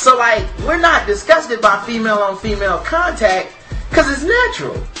 So, like, we're not disgusted by female on female contact because it's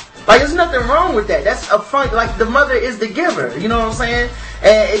natural. Like, there's nothing wrong with that. That's a fun, like, the mother is the giver. You know what I'm saying?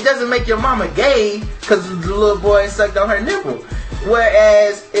 And it doesn't make your mama gay because the little boy sucked on her nipple.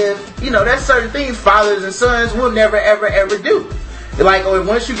 Whereas, if, there's certain things fathers and sons will never, ever, ever do. Like, or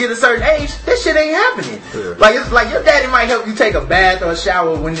once you get a certain age, this shit ain't happening. Yeah. Like, it's like your daddy might help you take a bath or a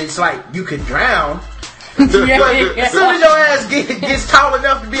shower when it's like you could drown. But as soon as your ass gets tall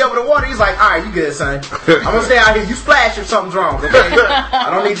enough to be over the water, he's like, alright, you good, son. I'm gonna stay out here. You splash if something's wrong, okay? I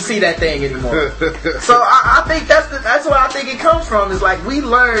don't need to see that thing anymore. So I think that's what I think it comes from. Is like we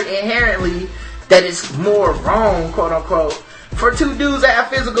learn inherently that it's more wrong, quote unquote, for two dudes that have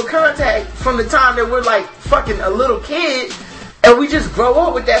physical contact from the time that we're like fucking a little kid, and we just grow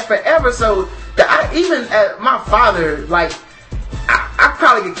up with that forever. So even my father, like, I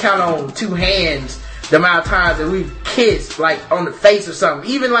probably could count on two hands the amount of times that we've kissed, like, on the face or something.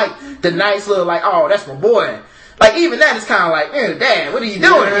 Even, like, the nice little, like, oh, that's my boy. Like, even that is kind of like, Dad, what are you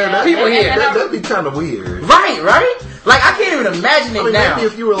doing? People here. That'd be kind of weird. Right? Like, I can't even imagine it now. Maybe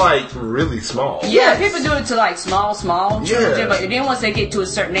if you were, like, really small. Yeah, people do it to, like, small children. But then once they get to a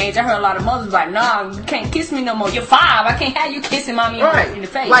certain age, I heard a lot of mothers like, nah, you can't kiss me no more. You're 5. I can't have you kissing mommy in the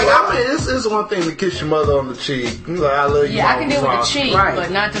face. Like, I mean, it's one thing to kiss your mother on the cheek. Like, I love you. Yeah, I can deal with the cheek,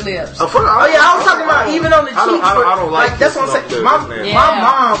 but not the lips. I was talking about even on the cheek. I don't like that's what I'm saying. My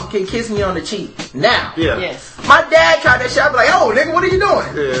mom can kiss me on the cheek now. Yeah. Yes. My dad tried that shit. I'd be like, oh, nigga, what are you doing?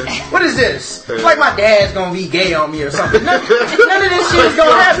 Yeah. What is this? Yeah. It's like my dad's gonna be gay on me or something. None of this shit is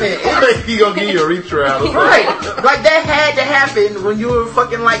gonna happen. He gonna give you a reach around. Right. Like, that had to happen when you were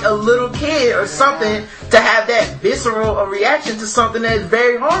fucking like a little kid or something to have that visceral reaction to something that is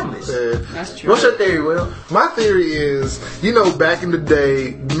very harmless. Yeah. That's true. What's your theory, Will? My theory is, back in the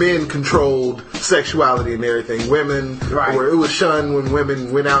day, men controlled sexuality and everything. Women, where it was shunned when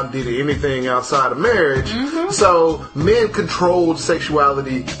women went out and did anything outside of marriage. Mm-hmm. So men controlled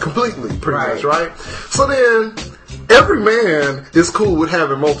sexuality completely, pretty much, right? So then, every man is cool with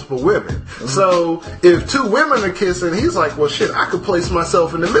having multiple women. Mm-hmm. So if two women are kissing, he's like, well, shit, I could place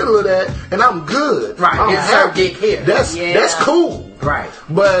myself in the middle of that, and I'm good. Right. I'm happy. That's cool. Right.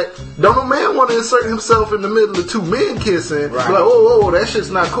 But don't no man want to insert himself in the middle of two men kissing. Right. Like, whoa, that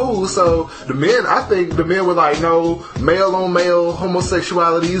shit's not cool. So I think the men were like, no, male on male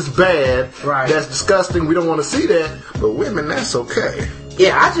homosexuality is bad. Right. That's disgusting. We don't want to see that. But women, that's okay.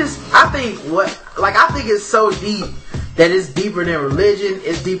 Yeah, I think it's so deep that it's deeper than religion,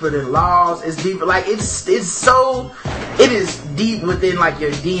 it's deeper than laws, it's deeper, like, it is deep within, like,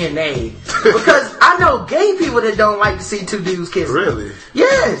 your DNA. Because I know gay people that don't like to see two dudes kissing. Really?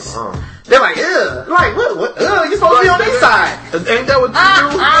 Yes. They're like, ugh. Like, what? You're supposed to be on their side. Ain't that what you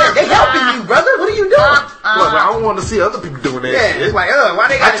do? Yeah, they helping you, brother. What are you doing? Look, I don't want to see other people doing that shit. It's like, why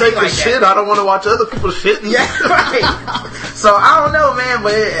they gotta I take like the shit. I don't want to watch other people shit. Yeah, right. So, I don't know, man,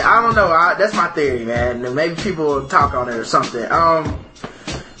 but I don't know. That's my theory, man. Maybe people will talk on it or something.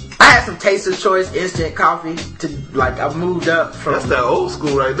 I had some Taster's Choice instant coffee I moved up from. That's that old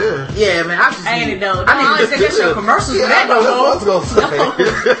school right there. Yeah, man. Ain't it though? I need to get your commercials for that no more. That's what I was gonna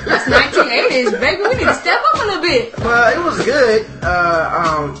say. That's 1980s, baby. We need to step up a little bit. Well, it was good.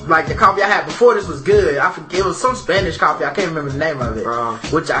 Like the coffee I had before this was good. It was some Spanish coffee. I can't remember the name of it,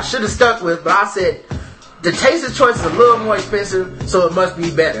 which I should have stuck with. But I said, the Taster's Choice is a little more expensive, so it must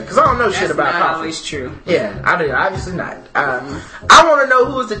be better. Because I don't know shit about coffee. That's not always true. Yeah, obviously not. I want to know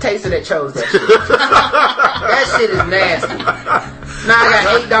who was the taster that chose that shit. That shit is nasty. Now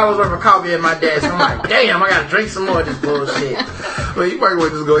I got $8 worth of coffee at my desk. I'm like, damn, I gotta drink some more of this bullshit. Well, you might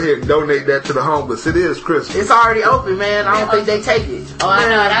want to just go ahead and donate that to the homeless. It is Christmas. It's already open, man. I don't think they take it. Oh, I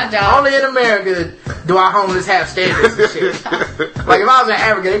know that job. Only in America do our homeless have standards and shit. Like if I was in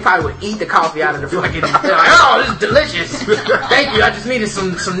Africa, they probably would eat the coffee out of the fucking. Like, oh, this is delicious. Thank you. I just needed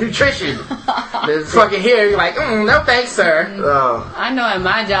some nutrition. This fucking here, you're like, no thanks, sir. I know at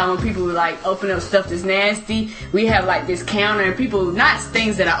my job when people like open up stuff that's nasty, we have like this counter and people, not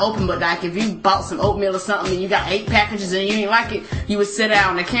things that are open, but like if you bought some oatmeal or something and you got 8 packages and you didn't like it, you would sit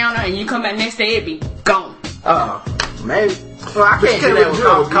out on the counter and you come back next day, it'd be gone. Maybe. Well, I can't do that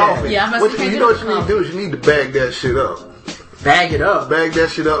with coffee. Yeah, I must you know what you need to do is you need to bag that shit up. Bag it up. Bag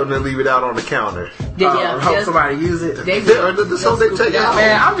that shit up and then leave it out on the counter. Hope somebody use it. So they take it out.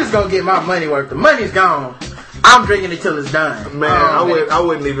 Man, I'm just gonna get my money worth. The money's gone. I'm drinking it till it's done. Man, I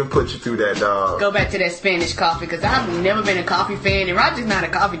wouldn't even put you through that, dog. Go back to that Spanish coffee because I've never been a coffee fan and Roger's not a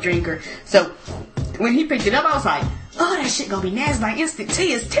coffee drinker. So when he picked it up, I was like, oh, that shit gonna be nasty. Like instant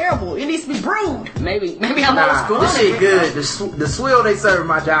tea is terrible. It needs to be brewed. Maybe I'm old school. This shit good. The swill they serve at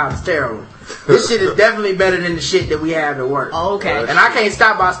my job is terrible. This shit is definitely better than the shit that we have at work. Oh, okay. And I can't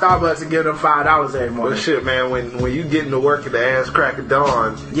stop by Starbucks and give them $5 every morning. Well, shit, man. When you get into work at the ass crack of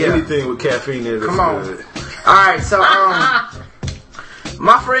dawn, anything with caffeine in it is good. All right, so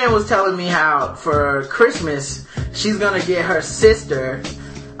my friend was telling me how for Christmas she's gonna get her sister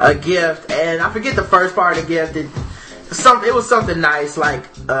a gift, and I forget the first part of the gift. It was something nice like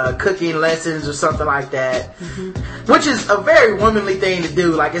cooking lessons or something like that, which is a very womanly thing to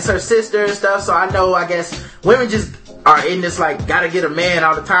do. Like it's her sister and stuff, so I guess women just are in this like gotta get a man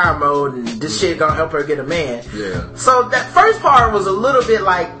all the time mode, and this shit gonna help her get a man. Yeah. So that first part was a little bit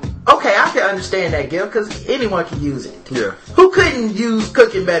like, okay, I can understand that gift because anyone can use it. Yeah. Who couldn't use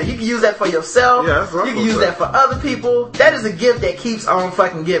cooking better? You can use that for yourself. Yeah, that's right. You can use that for other people. That is a gift that keeps on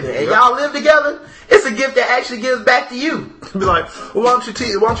fucking giving. And y'all live together, it's a gift that actually gives back to you. Be like, well, why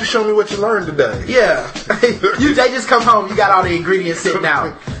don't you show me what you learned today? Yeah. They just come home, you got all the ingredients sitting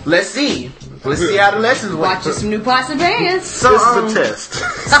out. Let's see how the lessons work. Watching some new pots and pans. So, this is a test.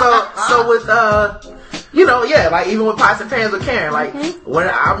 So with like even with pots and pans with Karen, like when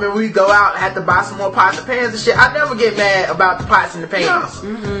I remember we go out and have to buy some more pots and pans and shit, I never get mad about the pots and the pans.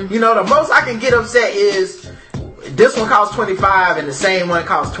 You know, the most I can get upset is this one costs $25 and the same one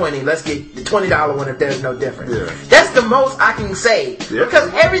costs $20. Let's get the $20 one if there's no difference. Yeah. That's the most I can say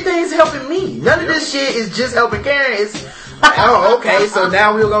because everything's helping me. None of this shit is just helping Karen. It's okay, so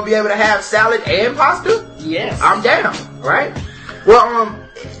now we're gonna be able to have salad and pasta? Yes. I'm down, right? Well,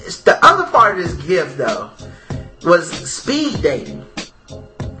 the other part of this gift though was speed dating.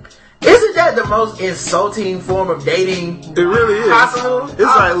 Isn't that the most insulting form of dating It really is. possible? It's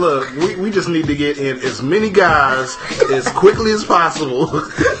like, look, we just need to get in as many guys as quickly as possible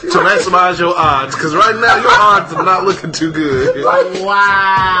to maximize your odds. Because right now your odds are not looking too good.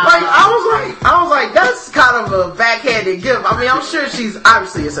 Wow. Like I was like, that's kind of a backhanded gift. I mean, I'm sure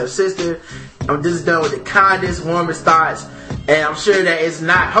it's her sister. This is done with the kindest, warmest thoughts. And I'm sure that it's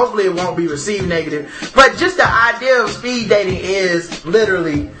not, hopefully it won't be received negative. But just the idea of speed dating is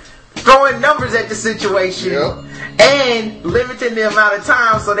literally throwing numbers at the situation and limiting the amount of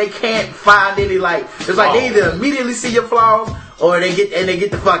time so they can't find any they either immediately see your flaws or they get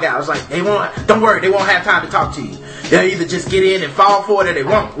the fuck out. It's like don't worry, they won't have time to talk to you. They'll either just get in and fall for it or they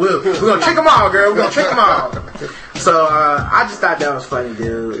won't. We're gonna trick them all, girl. We're gonna trick them all. So I just thought that was funny,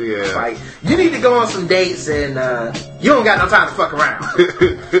 dude. Yeah. Like you need to go on some dates and you don't got no time to fuck around.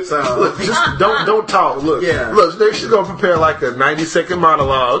 So look, just don't talk. Look, she's gonna prepare like a 90-second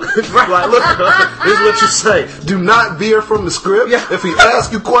monologue. Like, look, this is what you say. Do not veer from the script. Yeah. If he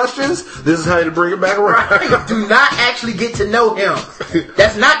asks you questions, this is how you bring it back around. Right. Do not actually get to know him.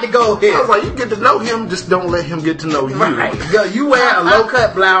 That's not the goal here. I was like, you get to know him, just don't let him get to know you. Right. Yo, you wear a low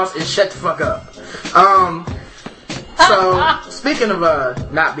cut blouse and shut the fuck up. So speaking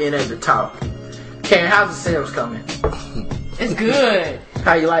of not being able to talk, Karen, how's the Sims coming? It's good.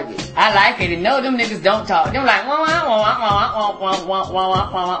 How you like it? I like it. And no, them niggas don't talk. Them like, wah, wah, wah, wah, wah, wah, wah,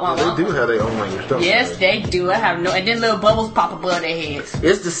 wah, wah, wah, They do have their own language, don't yes, they do. I have no. And then little bubbles pop above their heads.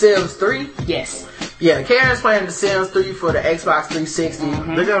 It's The Sims 3? Yes. Yeah, Karen's playing The Sims 3 for the Xbox 360.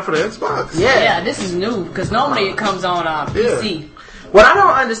 They got it for the Xbox? Yeah, this is new. Because normally it comes on PC. What I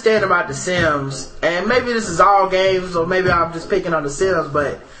don't understand about The Sims, and maybe this is all games, or maybe I'm just picking on The Sims,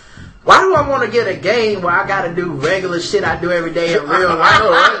 but why do I want to get a game where I gotta do regular shit I do every day in real life?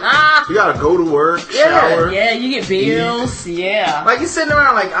 Right? You gotta go to work, shower. Yeah, you get bills. Yeah. Like, you're sitting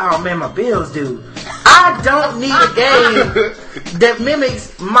around like, oh man, my bills due. I I don't need a game that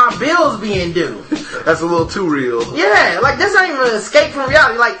mimics my bills being due. That's a little too real. Yeah, like that's not even an escape from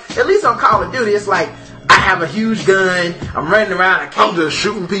reality. Like at least on Call of Duty, it's like I have a huge gun. I'm running around. I'm just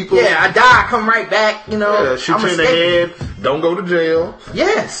shooting people. Yeah, I die. I come right back. You know. Yeah, shoot you in the head. Don't go to jail.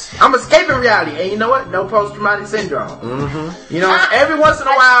 Yes, I'm escaping reality, and you know what? No post-traumatic syndrome. Mm-hmm. You know, every once in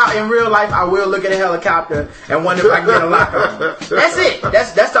a while in real life, I will look at a helicopter and wonder if I can get a lock on. That's it.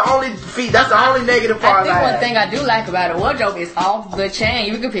 That's the only feat. That's the only negative part. I think one thing I do like about a wardrobe is off the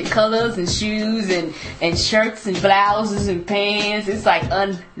chain. You can pick colors and shoes and shirts and blouses and pants. It's like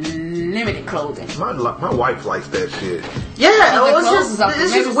unlimited clothing. My wife likes that shit. Yeah,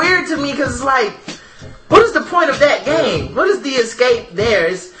 it's just weird to me because it's like, what is the point of that game? What is the escape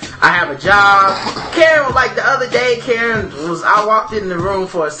there? I have a job. Karen, like the other day, I walked in the room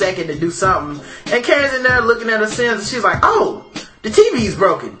for a second to do something, and Karen's in there looking at her Sims, and she's like, oh, the TV's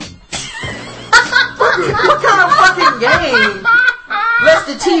broken. What kind of fucking game lets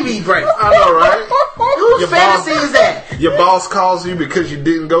the TV break? I know, right? Whose fantasy is that? Your boss calls you because you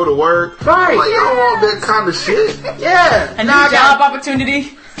didn't go to work. Right. Like, I don't want that kind of shit. Yeah. A new job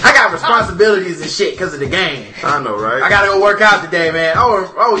opportunity. I got responsibilities and shit because of the game. I know, right? I gotta go work out today, man.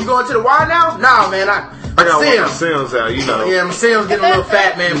 Oh, you going to the Y now? No, man. I got to work my Sims out, you know. Yeah, my Sims getting a little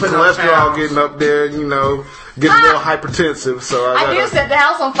fat, man. Putting cholesterol getting up there, you know, getting a little hypertensive. So I did set the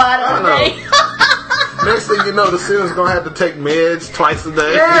house on fire the other day. Next thing you know, the Sims gonna have to take meds twice a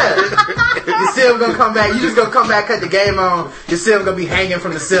day. Yeah. Your Sim gonna come back. You just gonna come back, cut the game on. Your Sim gonna be hanging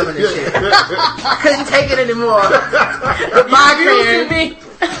from the ceiling and shit. I couldn't take it anymore. Goodbye, Karen.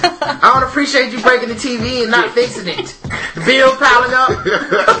 I don't appreciate you breaking the TV and not fixing it. The bill piling up.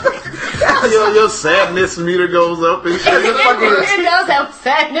 Your sadness meter goes up and shit. It does have a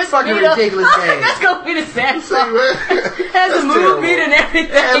sadness fucking meter. ridiculous game. That's gonna be the sad See, part. man, Has a mood meter and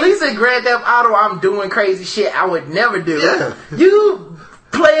everything. At least in Grand Theft Auto, I'm doing crazy shit I would never do. Yeah. You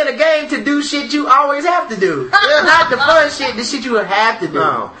playing a game to do shit you always have to do. Not the fun shit, the shit you would have to do.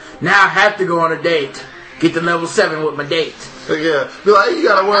 No. Now I have to go on a date. Get to level 7 with my date. Yeah, be like, you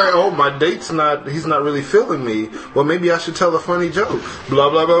gotta worry. Oh, my date's he's not really feeling me. Well, maybe I should tell a funny joke. Blah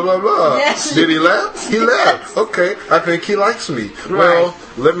blah blah blah blah. Yes. Did he laugh? He laughed. Okay, I think he likes me. Right. Well,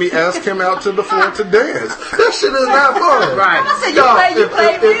 let me ask him out to the floor to dance. That shit is not fun. Right. I said, you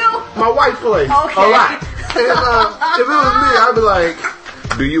play real? My wife plays Okay. a lot, and if it was me, I'd be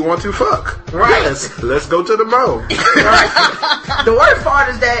like, do you want to fuck? Right. Yes. Let's go to the mall. Right. The worst part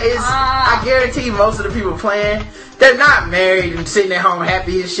is that I guarantee most of the people playing, they're not married and sitting at home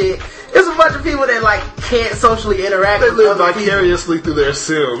happy as shit. There's a bunch of people that like can't socially interact They with live other people. vicariously through their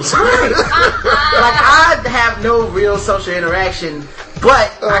Sims. Like I have no real social interaction,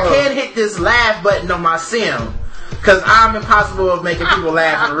 but I can hit this laugh button on my Sim because I'm impossible of making people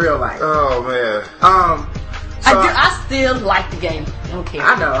laugh in real life. Oh man. So I still like the game. I don't care.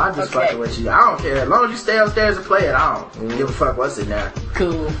 I know, I'm just fucking with you. I don't care. As long as you stay upstairs and play it, I don't give a fuck what's in there.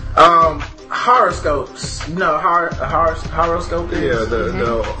 Cool. Horoscopes. You know horoscope is? Yeah,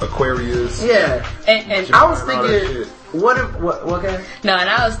 the Aquarius. Yeah. And I was and all that thinking, shit. what kind? No, and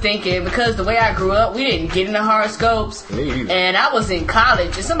I was thinking, because the way I grew up, we didn't get into horoscopes. Me either. And I was in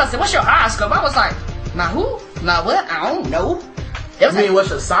college, and somebody said, what's your horoscope? I was like, my who? My what? I don't know. They was You mean like, what's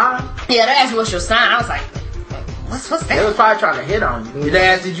your sign? yeah, they asked me what's your sign. I was like, what's They that? was probably trying to hit on you. Did they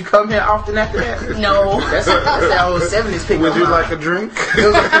ask, did you come here often after that? No. That's that old 70s pickup Would you line. like a drink? It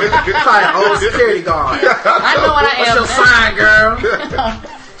was probably an old security guard. I know what I What's am. your sign, girl?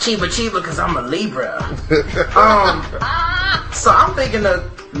 Chiba, because I'm a Libra. So I'm thinking of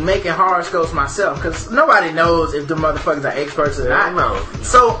making horoscopes myself, because nobody knows if the motherfuckers are experts or not. No.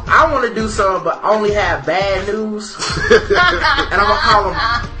 So I want to do some, but only have bad news. And I'm going to call them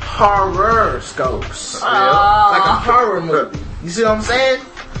horror-scopes. Like a horror movie. You see what I'm saying?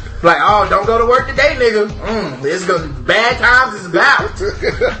 Like, oh, don't go to work today, nigga. It's gonna bad times is about.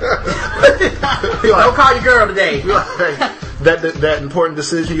 Don't call your girl today. that important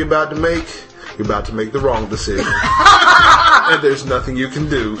decision you're about to make the wrong decision. And there's nothing you can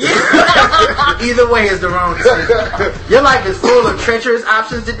do. Either way is the wrong decision. Your life is full of treacherous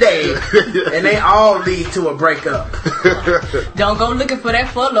options today, and they all lead to a breakup. Don't go looking for that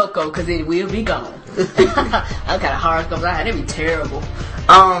Foot Loco, because it will be gone. I got a horoscope. That'd be terrible.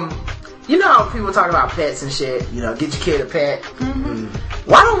 You know how people talk about pets and shit, you know, get your kid a pet.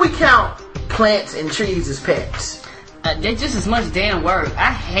 Why don't we count plants and trees as pets? They're just as much damn work.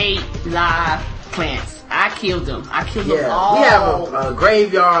 I hate live plants. I killed them. Yeah, all. we have a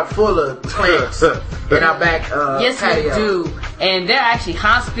graveyard full of plants in our back Yes, patio. we do. And they're actually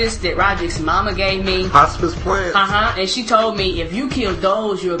hospice that Roderick's mama gave me. Hospice plants? And she told me, if you kill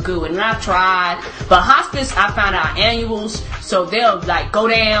those, you're good. And I tried. But hospice, I found out annuals. So they'll like go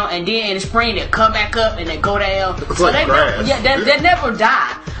down, and then in the spring they'll come back up and they go down. It's so like they grass. they never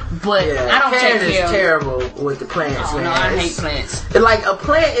die. But I don't take Karen care is of terrible with the plants, man. No, I hate plants. Like, a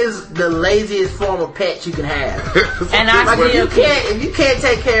plant is the laziest form of pet you can have. And I Like, still if you can't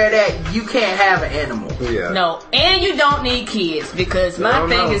take care of that, you can't have an animal. Yeah. No, and you don't need kids, because my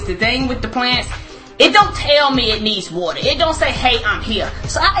thing is the thing with the plants. It don't tell me it needs water. It don't say, "Hey, I'm here,"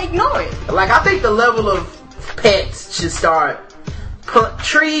 so I ignore it. Like, I think the level of pets should start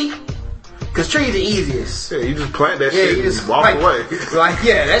tree. Because trees are the easiest. Yeah, you just plant that shit you and just walk away. Like,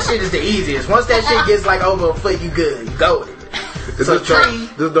 that shit is the easiest. Once that shit gets like over a foot, you good. You go with it. So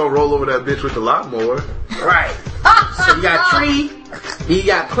just don't roll over that bitch with the lawnmower. Right. So you got tree, you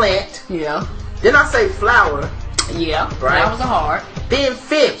got plant. Yeah. Then I say flower. Yeah. Right. Flowers are hard. Then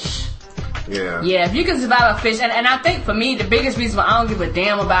fish. Yeah. Yeah, if you can survive a fish, and I think for me, the biggest reason why I don't give a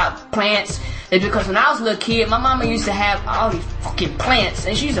damn about plants is because when I was a little kid, my mama used to have all these fucking plants,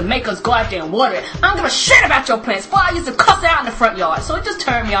 and she used to make us go out there and water it. I don't give a shit about your plants. Boy, I used to cuss out in the front yard, so it just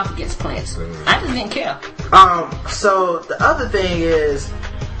turned me off against plants. I just didn't care. So the other thing is,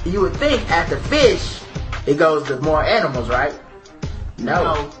 you would think after fish, it goes to more animals, right?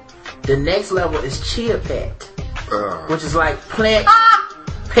 No. The next level is chia pet, which is like plant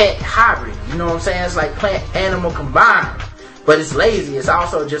pet hybrid. You know what I'm saying? It's like plant animal combined. But it's lazy. It's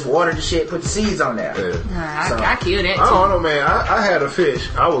also just water the shit, put the seeds on there. Yeah. I killed that too. I don't know, man. I had a fish.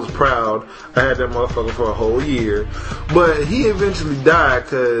 I was proud. I had that motherfucker for a whole year. But he eventually died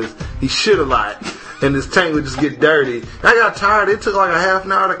because he shit a lot. And his tank would just get dirty. I got tired. It took like a half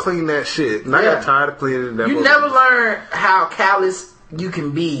an hour to clean that shit. And I got tired of cleaning that. You never learn how callous you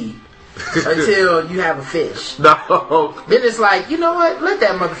can be until you have a fish. No. Then it's like, you know what? Let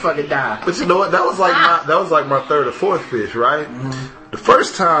that motherfucker die. But you know what? That was like my third or fourth fish, right? Mm-hmm. The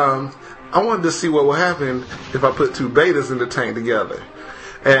first time, I wanted to see what would happen if I put two betas in the tank together.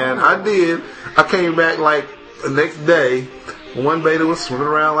 And I did. I came back like the next day. One beta was swimming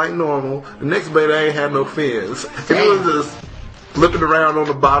around like normal. The next beta ain't had no fins. And it was just flipping around on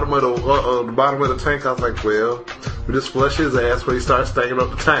the bottom of the tank. I was like, well, we just flush his ass when he starts stinking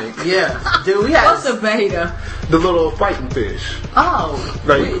up the tank. Yeah, dude, we had What's a beta? The little fighting fish. Oh,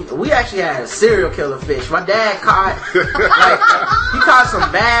 Like, we actually had a serial killer fish. My dad caught he caught some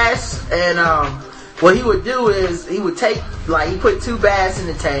bass, and what he would do is he would take he put two bass in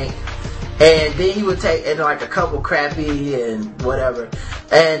the tank. And then he would take like a couple crappie and whatever.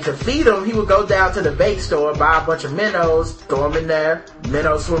 And to feed them, he would go down to the bait store, buy a bunch of minnows, throw them in there.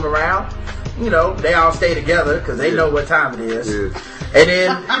 Minnows swim around. You know, they all stay together because they know what time it is. Yeah. And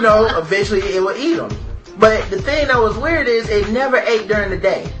then, eventually it would eat them. But the thing that was weird is it never ate during the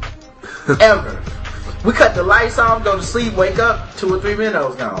day. Ever. We cut the lights off, go to sleep, wake up, 2 or 3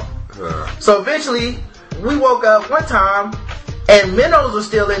 minnows gone. So eventually, we woke up one time, and minnows were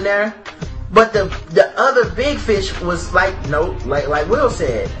still in there. But the other big fish was like Will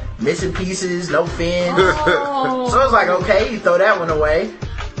said, missing pieces, no fins. Oh. So I was like, okay, you throw that one away.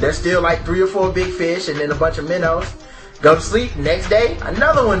 There's still like 3 or 4 big fish and then a bunch of minnows. Go to sleep. Next day,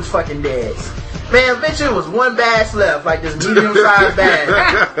 another one's fucking dead. Man, eventually it was one bass left, like this medium-sized bass.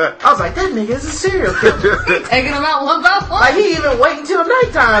 I was like, that nigga is a serial killer. Taking them out one by one. Like, he even waiting till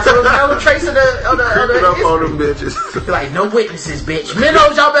nighttime, so there was no trace of Picking up on them bitches. Like, no witnesses, bitch.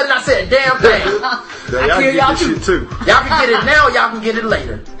 Minnows, y'all better not say a damn thing. Y'all can get this shit too. Y'all can get it now, y'all can get it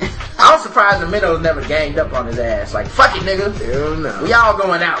later. I was surprised the minnows never ganged up on his ass. Like, fuck it, nigga. Hell no. We all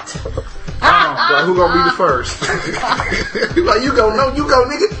going out. Like, who gonna be the first? Like, you go,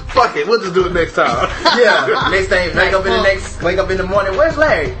 nigga. Fuck it, we'll just do it next time. Yeah. Next thing, wake up in the morning. Where's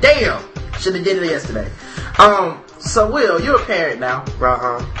Larry? Damn. Should have did it yesterday. So Will, you're a parent now.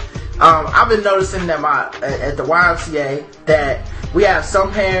 I've been noticing that at the YMCA that we have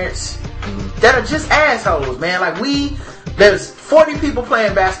some parents that are just assholes, man. Like there's 40 people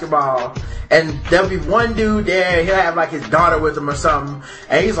playing basketball. And there'll be one dude there, he'll have like his daughter with him or something,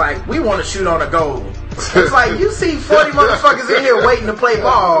 and he's like, we want to shoot on a goal. It's like, you see 40 motherfuckers in here waiting to play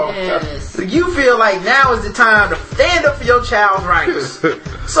ball. Yes. You feel like now is the time to stand up for your child's rights.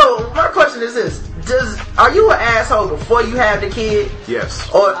 So, my question is this. Are you an asshole before you have the kid? Yes.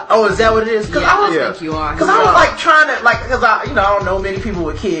 Or is that what it is? I think you are. Because I was like trying to, because I don't know many people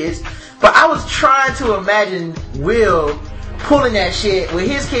with kids, but I was trying to imagine Will pulling that shit with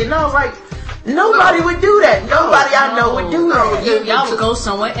his kid, and I was like, nobody would do that. Nobody I know would do that. Y'all would go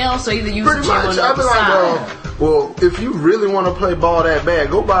somewhere else, or either use Pretty the gym much. on the I'd be other like, side. Well, if you really want to play ball that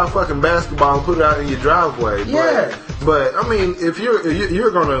bad, go buy a fucking basketball and put it out in your driveway. Yeah. But I mean, if you're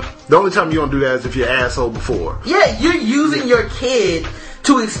gonna, the only time you're gonna do that is if you're an asshole before. Yeah, you're using your kid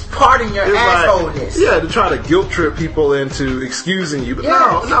to pardon your assholeness. To try to guilt trip people into excusing you. But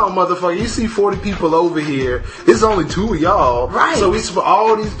no, motherfucker. You see 40 people over here. It's only 2 of y'all. Right. So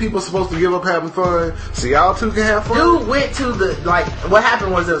all these people supposed to give up having fun. So y'all 2 can have fun. Dude went to what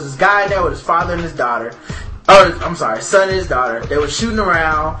happened was there was this guy there with his father and his daughter. I'm sorry, son and his daughter. They were shooting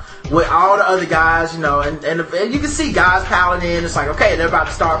around with all the other guys, and you can see guys piling in. It's like, okay, they're about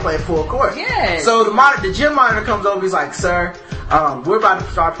to start playing full court. Yeah. So the gym monitor comes over. He's like, sir, we're about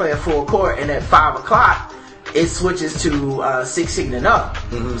to start playing full court, and at 5 o'clock, it switches to 16 and up.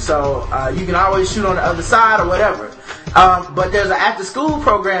 Mm-hmm. So you can always shoot on the other side or whatever. But there's an after school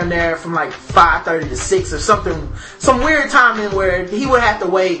program there from like 5:30 to 6 or something, some weird timing where he would have to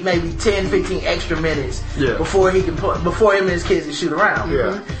wait maybe 10, 15 extra minutes before him and his kids can shoot around.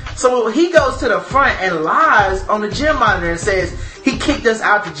 Yeah. So he goes to the front and lies on the gym monitor and says he kicked us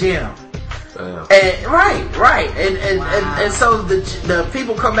out the gym. And right. And so the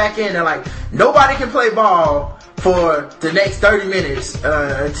people come back in, they're like, nobody can play ball for the next 30 minutes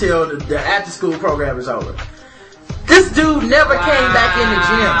until the after school program is over. This dude never came back in the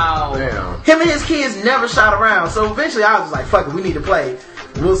gym. Damn. Him and his kids never shot around. So eventually I was just like, fuck it, we need to play.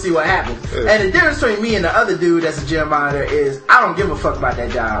 We'll see what happens. Yeah. And the difference between me and the other dude that's a gym monitor is I don't give a fuck about that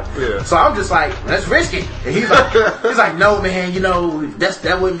job. Yeah. So I'm just like, let's risk it. And he's like, no man,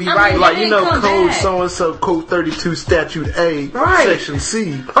 that wouldn't be right. Like, code so-and-so, code 32, statute A, section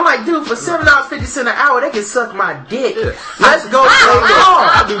C. I'm like, dude, for $7.50 an hour, they can suck my dick. Yeah. Let's go play ball.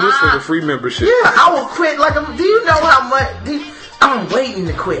 I do this for the free membership. Yeah, I will quit do you know how much... I'm waiting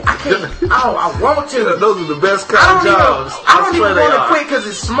to quit. I can't. I want to. Those are the best kind of jobs. I don't even want to quit because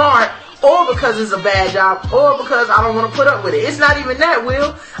it's smart, or because it's a bad job, or because I don't want to put up with it. It's not even that,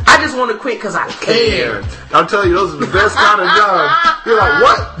 Will. I just want to quit because I can. I'm telling you, those are the best kind of jobs. You're like,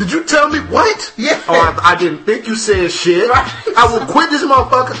 what? Did you tell me what? Yeah. Or I didn't think you said shit. Right. I will quit this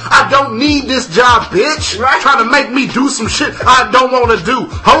motherfucker. I don't need this job, bitch. Right. Trying to make me do some shit I don't want to do.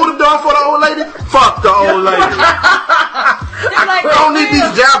 Hold the door for the old lady? Fuck the old lady. I don't need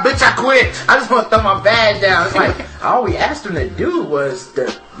this job, bitch. I quit. I just want to throw my badge down. It's like, all we asked him to do was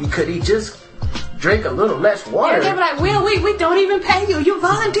could he just drink a little less water? Yeah, they were like, Will, we don't even pay you. You're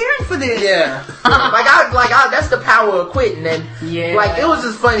volunteering for this. Yeah. That's the power of quitting. And it was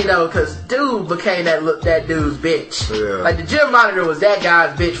just funny though, because dude became that dude's bitch. Yeah. Like the gym monitor was that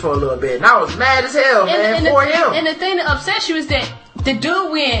guy's bitch for a little bit, and I was mad as hell, man, for him. And the thing that upsets you is that the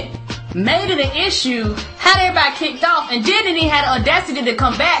dude made it an issue, had everybody kicked off, and then he had the audacity to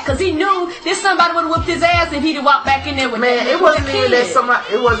come back because he knew this somebody would have whooped his ass if he'd have walked back in there with it wasn't even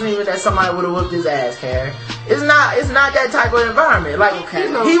that somebody would have whooped his ass, Karen. It's not that type of environment. Like,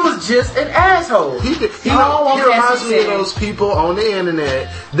 he was just an asshole. He reminds me of those people on the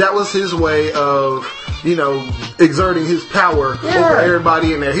internet. That was his way of, exerting his power over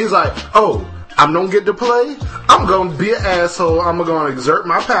everybody in there. He's like, oh, I'm don't get to play. I'm gonna be an asshole. I'm gonna exert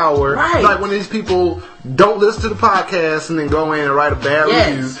my power. Right. Like when these people don't listen to the podcast and then go in and write a bad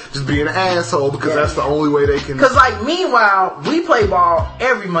review, just being an asshole because that's the only way they can. Because meanwhile, we play ball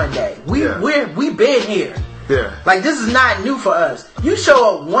every Monday. We've been here. Yeah. Like, this is not new for us. You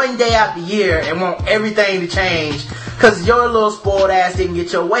show up one day out the year and want everything to change because your little spoiled ass didn't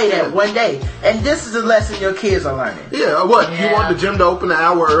get your way that one day. And this is the lesson your kids are learning. Yeah, what? Yeah. You want the gym to open an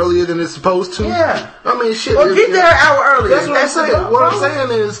hour earlier than it's supposed to? Yeah. I mean, shit. Well, get there an hour earlier. That's what I'm saying. What I'm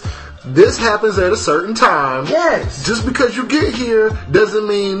saying is, this happens at a certain time. Yes. Just because you get here doesn't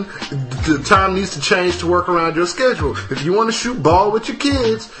mean the time needs to change to work around your schedule. If you want to shoot ball with your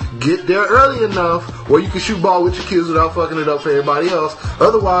kids, get there early enough where you can shoot ball with your kids without fucking it up for everybody else.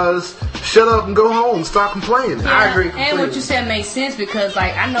 Otherwise, shut up and go home and stop complaining. Yeah, I agree completely. And what you said makes sense because,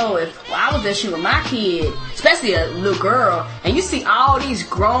 I know if I was there shooting with my kid, especially a little girl, and you see all these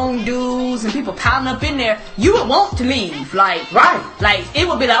grown dudes and people piling up in there, you would want to leave. Like, it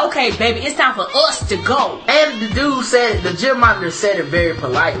would be like, okay, baby, it's time for us to go. And the gym monitor said it very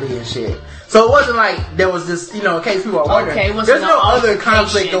politely and shit. So it wasn't like there was this, in case people are wondering. Okay, there's no other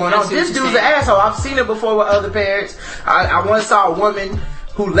conflict going on. This dude's an asshole. I've seen it before with other parents. I once saw a woman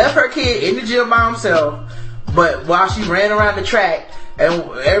who left her kid in the gym by himself, but while she ran around the track, and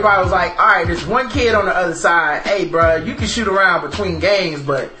everybody was like, alright, there's one kid on the other side. Hey, bro, you can shoot around between games,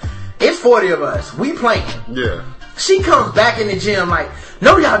 but it's 40 of us. We playing. Yeah. She comes back in the gym like,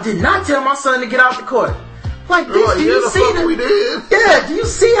 no, y'all did not tell my son to get off the court. Like, this, do you see we did. Yeah, do you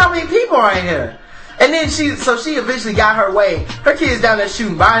see how many people are in here? And then she eventually got her way. Her kid's down there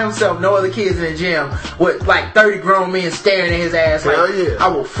shooting by himself, no other kids in the gym, with like 30 grown men staring at his ass like, I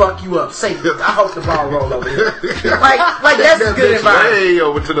will fuck you up. Say, I hope the ball roll over here. like that's a good environment. Way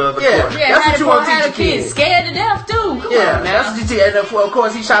over to the other corner. Yeah, that's what you want to teach a kid scared to death too. Come on now. That's what you teach. And of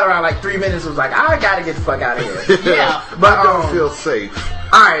course, he shot around like 3 minutes. Was like, I gotta get the fuck out of here. Yeah, but I don't feel safe.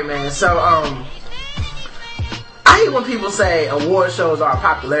 All right, man. So I hate when people say award shows are a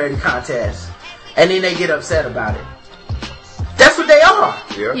popularity contest, and then they get upset about it. That's what they are.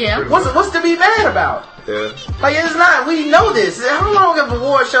 Yeah. What's to be mad about? Yeah. Like, it's not. We know this. How long have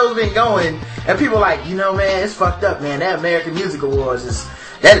award shows been going? And people are like, man, it's fucked up, man. That American Music Awards is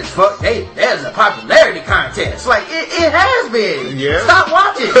fucked. There's a popularity contest. Like, it has been. Yeah. Stop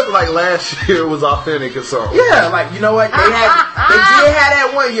watching. Like last year was authentic or something. Yeah, like, you know what? They did have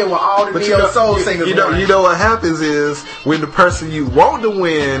that one year where all the neo soul singers won. You know what happens is when the person you want to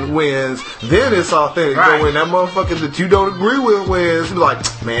win wins, then it's authentic. Right. But when that motherfucker that you don't agree with wins, you're like,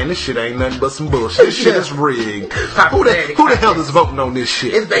 man, this shit ain't nothing but some bullshit. This shit is rigged. Who the hell is voting on this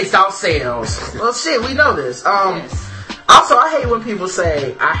shit? It's based off sales. Well, shit, we know this. Yes. Also, I hate when people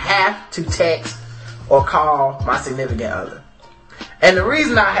say, I have to text or call my significant other. And the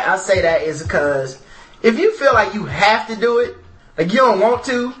reason I say that is because if you feel like you have to do it, like you don't want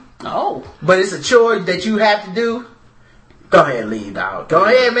to, but it's a chore that you have to do, go ahead and leave, dog. Go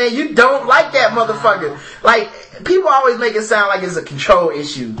ahead, man. You don't like that motherfucker. Like, people always make it sound like it's a control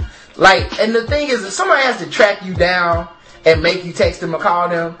issue. Like, and the thing is, if somebody has to track you down and make you text them or call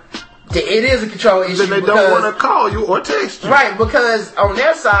them, it is a control issue. Then they don't want to call you or text you. Right, because on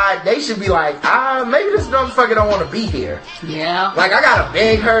their side, they should be like, maybe this motherfucker don't want to be here. Yeah. Like, I gotta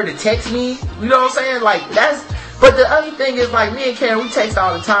beg her to text me. You know what I'm saying? Like, but the other thing is, like, me and Karen, we text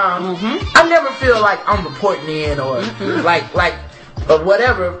all the time. Mm-hmm. I never feel like I'm reporting in or or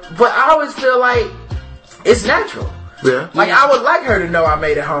whatever. But I always feel like it's natural. Yeah. Like, I would like her to know I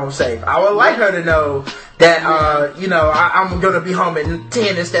made it home safe. I would like her to know that, I'm going to be home at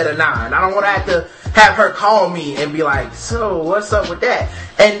 10 instead of 9. I don't want to have her call me and be like, so, what's up with that?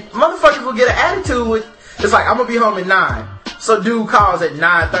 And motherfuckers will get an attitude with, it's like, I'm going to be home at 9. So dude calls at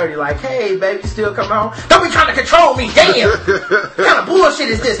 9:30 like, hey, baby, still coming home? Don't be trying to control me, damn! What kind of bullshit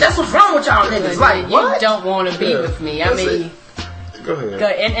is this? That's what's wrong with y'all niggas. Like, what? You don't want to be with me. I mean... Go ahead.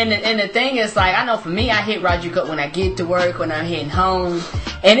 And the thing is, like, I know for me, I hit Roger Cook when I get to work, when I'm heading home.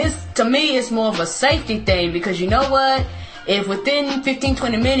 And to me, it's more of a safety thing because you know what? If within 15,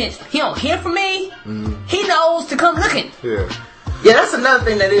 20 minutes, he don't hear from me, he knows to come looking. Yeah. Yeah, that's another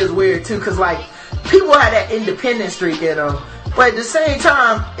thing that is weird, too, because, like, people have that independent streak in them. But at the same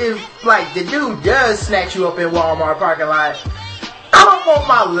time, if, like, the dude does snatch you up in Walmart parking lot, I don't want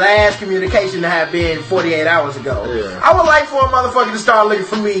my last communication to have been 48 hours ago. Yeah. I would like for a motherfucker to start looking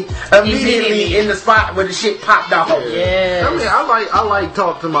for me immediately in the spot where the shit popped off. Yeah. I mean, I like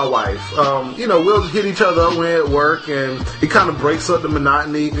talk to my wife. We'll hit each other up when at work, and it kind of breaks up the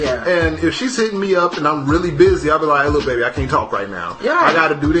monotony. Yeah. And if she's hitting me up and I'm really busy, I'll be like, hey, look, baby, I can't talk right now. Yeah. I got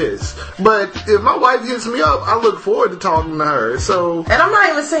to do this. But if my wife hits me up, I look forward to talking to her. So. And I'm not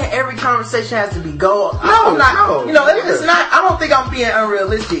even saying every conversation has to be gold. No. It's not. I don't think I'm being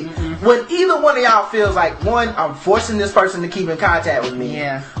unrealistic. Mm-hmm. When either one of y'all feels like, one, I'm forcing this person to keep in contact with me,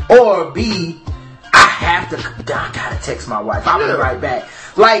 or B, I gotta text my wife. I'll be right back.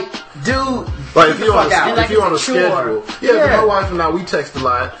 Like, dude, like if you're on a schedule, yeah. My wife and I, we text a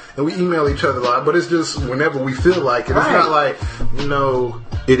lot and we email each other a lot, but it's just whenever we feel like it. It's not like,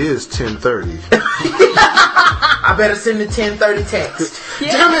 it is 10:30. I better send the 10:30 text.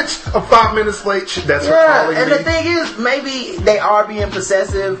 Damn it! I'm 5 minutes late. That's her calling and me. the thing is, maybe they are being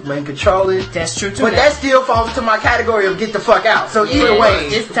possessive and controlling. That's true too. But that still falls into my category of get the fuck out. So either way,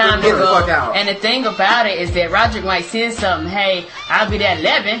 it's time to get go. the fuck out. And the thing about it is that Roger might send something. Hey, I'll be there at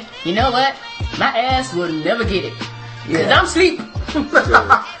 11. You know what? My ass will never get it because I'm sleeping.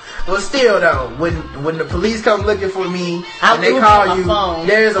 Well, still though, when the police come looking for me and they will call get you, my phone.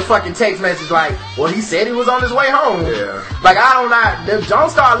 there's a fucking text message like, well, he said he was on his way home. Yeah. Like,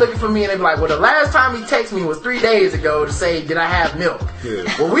 don't start looking for me and they be like, well, the last time he texted me was 3 days ago to say, did I have milk? Yeah.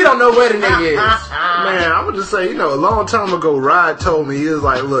 Well, we don't know where the nigga is. Man, I'm gonna just say, a long time ago, Rod told me, he was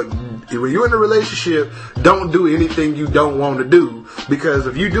like, look, when you're in a relationship, don't do anything you don't want to do. Because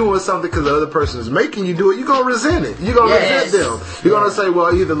if you're doing something because the other person is making you do it, you're going to resent it. You're going to resent them. You're going to say,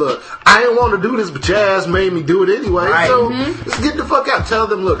 well, either look, I didn't want to do this, but your ass made me do it anyway. Right. So let's get the fuck out. Tell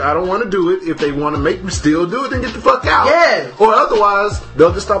them, look, I don't want to do it. If they want to make me still do it, then get the fuck out. Yeah. Or otherwise,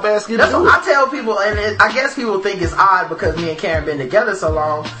 they'll just stop asking you to do it. I tell people, and I guess people think it's odd because me and Karen been together so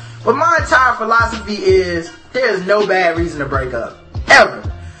long, but my entire philosophy is there's no bad reason to break up. Ever.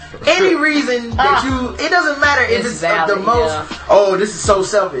 any reason that it doesn't matter if it's valid, the most, oh, this is so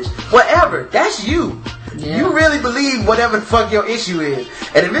selfish. Whatever, that's you. Yeah. You really believe whatever the fuck your issue is.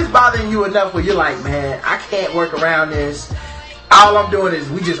 And if it's bothering you enough where you're like, man, I can't work around this. All I'm doing is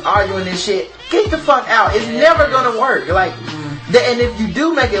we just arguing this shit. Get the fuck out. It's never gonna work. Like, and if you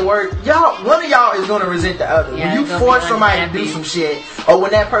do make it work, one of y'all is gonna resent the other. Yeah, when you force somebody to do some shit, or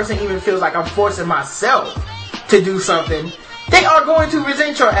when that person even feels like I'm forcing myself to do something, they are going to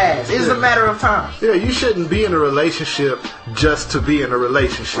resent your ass. It's a matter of time. Yeah, you shouldn't be in a relationship just to be in a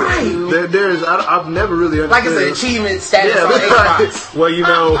relationship. Right. I've never really understood. Like it's an achievement status on Xbox. Well, you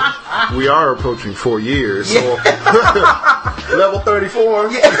know, we are approaching 4 years, so level 34.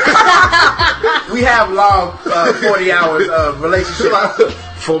 We have long 40 hours of relationship.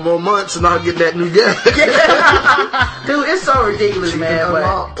 4 more months and I'll get that new game. Dude, it's so ridiculous, man.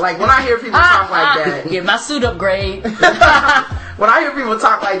 But, like, when I hear people talk like that, get my suit upgrade. When I hear people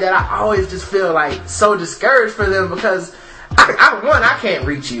talk like that, I always just feel like so discouraged for them because I can't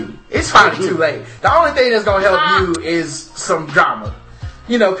reach you. It's finally too late. The only thing that's gonna help you is some drama.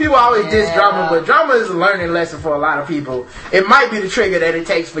 You know, people always diss drama, but drama is a learning lesson for a lot of people. It might be the trigger that it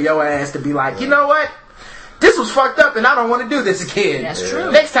takes for your ass to be like, you know what? This was fucked up and I don't want to do this again. That's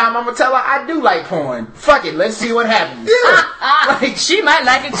true. Next time I'm going to tell her I do like porn. Fuck it, let's see what happens. Like, she might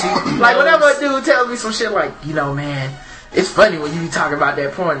like it too. Like, whenever a dude tells me some shit like, you know, man, it's funny when you be talking about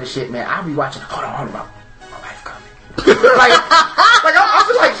that porn and shit, man. I'll be watching, hold on, my wife coming. I'll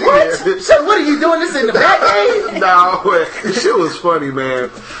be like, what? So what are you doing this in the back game? No, the shit was funny, man.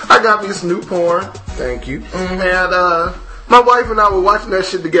 I got me some new porn. Thank you. And, my wife and I were watching that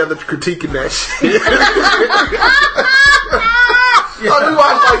shit together, critiquing that shit. We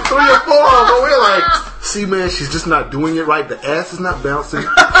watched like 3 or 4 of them. We're like, see, man, she's just not doing it right. The ass is not bouncing.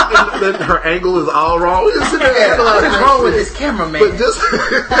 And her angle is all wrong. We just sit there what is wrong with this cameraman? But just,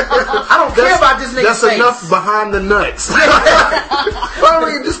 I don't care about this nigga's face. That's enough behind the nuts. I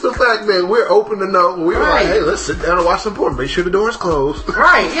mean, just the fact that we're open enough. We were like, hey, let's sit down and watch some porn. Make sure the door's closed.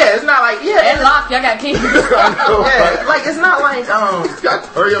 Right, yeah. It's not like, and locked. Y'all got keys. Yeah, like, it's not like,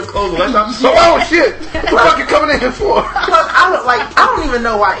 hurry up, close the laptop. Oh, shit. What the fuck you coming in for? I don't even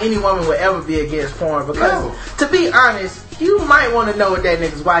know why any woman would ever be against porn because, to be honest, you might want to know what that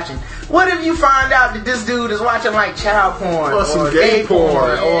nigga's watching. What if you find out that this dude is watching like child porn or some gay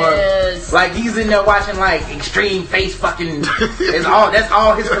porn or like he's in there watching like extreme face fucking that's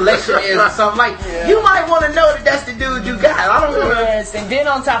all his collection is or something like you might want to know that that's the dude you got. I don't want to. And then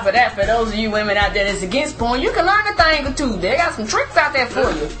on top of that, for those of you women out there that's against porn, you can learn a thing or two. They got some tricks out there for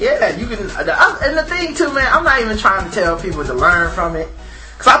you. Yeah, you can. And the thing too, man, I'm not even trying to tell people to learn from it.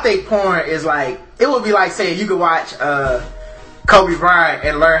 Cause I think porn is like, it would be like saying you could watch Kobe Bryant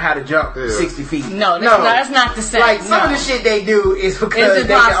and learn how to jump 60 feet. No, that's not the same. Like, some of the shit they do is because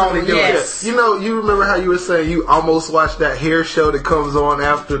they can only do it. You know, you remember how you were saying you almost watched that hair show that comes on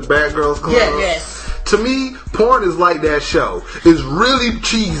after Bad Girls Club? Yes. To me, porn is like that show. It's really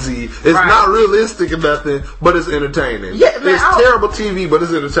cheesy. It's not realistic or nothing, but it's entertaining. Yeah, man, it's terrible TV, but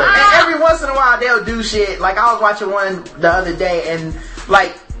it's entertaining. And every once in a while, they'll do shit. Like, I was watching one the other day, and,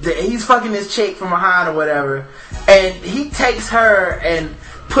 like, he's fucking this chick from behind or whatever, and he takes her and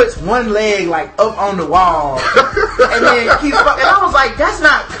puts one leg like up on the wall, and then he's fucking. And I was like, that's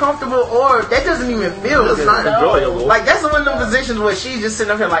not comfortable, or that doesn't even feel good. It's not enjoyable. Like, that's one of them positions where she's just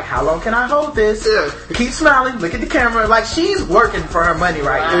sitting up here like, how long can I hold this? Yeah. Keep smiling, look at the camera. Like, she's working for her money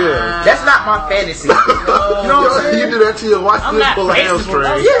right now. Yeah. That's not my fantasy. You know what I'm saying? You do that to your wife, this full of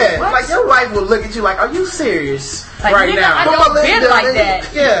hamstrings. Yeah, like your wife will look at you like, are you serious? Like, right now, I don't bend like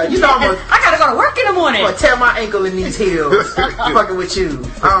that. Yeah, you know I gotta go to work in the morning. I'm gonna tear my ankle in these heels. Fucking with you.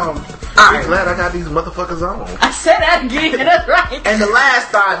 I'm glad I got these motherfuckers on. I said that again. That's right. And the last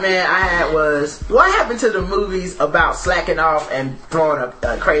thought, man, I had was, what happened to the movies about slacking off and throwing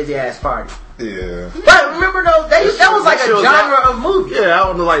a crazy ass party? Yeah. But remember though, that was like a genre of movie. Yeah,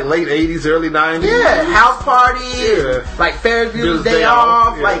 out in the like late 80s, early 90s. Yeah, house parties, like Ferris Bueller's Day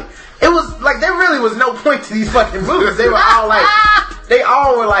Off, like. It was like there really was no point to these fucking movies. They were all like,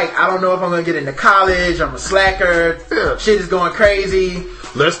 I don't know if I'm gonna get into college. I'm a slacker. Yeah. Shit is going crazy.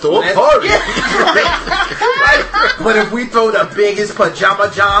 Let's throw a party. Yeah. But if we throw the biggest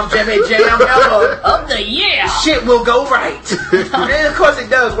pajama jammy jam ever of the year, shit will go right. And of course it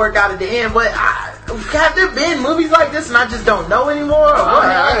does work out at the end. But have there been movies like this and I just don't know anymore? Or what?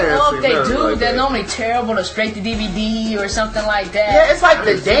 I don't know if they do. Like they're normally terrible or straight to DVD or something like that. Yeah, it's like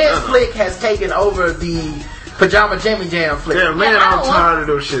the dance flick has taken over the pajama jammy jam flick. Yeah, man, I'm tired of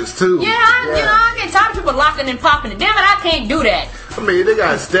those shits too. Yeah, I get tired of people locking and popping it. Damn it, I can't do that. I mean, they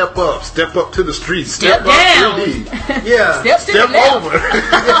gotta step up to the street, Step up down. 3D. Yeah. Step to the left.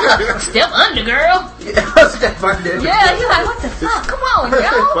 over. Step under, girl. Step under. Yeah, you're like, what the fuck? Come on, yo.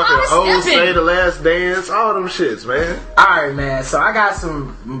 Fucking old I'm Say stepping. the Last Dance, all them shits, man. Alright, man. So I got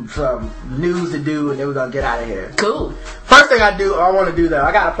some news to do, and then we're gonna get out of here. Cool. First thing I want to do though,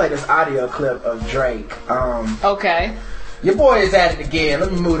 I gotta play this audio clip of Drake. Okay. Your boy is at it again.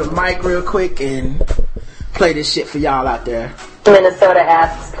 Let me move the mic real quick and play this shit for y'all out there. Minnesota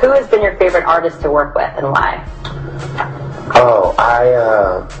asks, who has been your favorite artist to work with and why? Oh,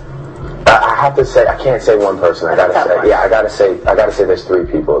 I have to say, I can't say one person. I gotta say there's three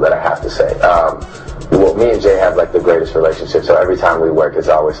people that I have to say. Well, me and Jay have like the greatest relationship, so every time we work, it's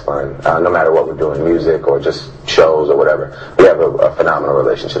always fun. No matter what we're doing, music or just shows or whatever, we have a phenomenal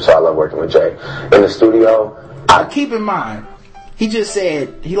relationship. So I love working with Jay. In the studio, Keep in mind, he just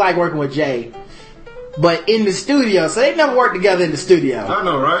said he liked working with Jay, but in the studio, so they never worked together in the studio. I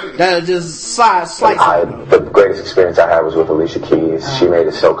know, right? That just slight. the greatest experience I had was with Alicia Keys. She made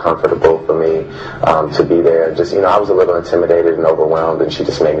it so comfortable for me to be there. Just, I was a little intimidated and overwhelmed, and she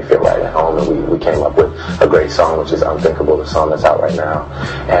just made me feel right at home. And we came up with a great song, which is Unthinkable, the song that's out right now.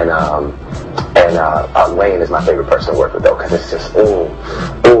 And Wayne is my favorite person to work with, though, because it's just, ooh,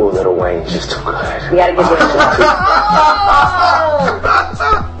 Little Wayne's just too good. You gotta give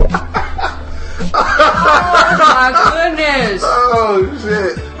Oh my goodness. Oh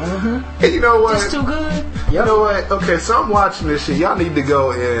shit! And you know what? It's too good. You know what? Okay, so I'm watching this shit. Y'all need to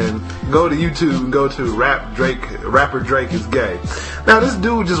go to YouTube and go to Rapper Drake is gay. Now this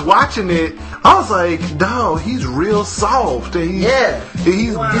dude just watching it, I was like, dog, he's real soft. And he's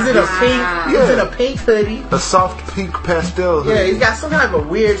He's in a pink. He's in a pink hoodie. A soft pink pastel hoodie. Yeah, he's got some kind of a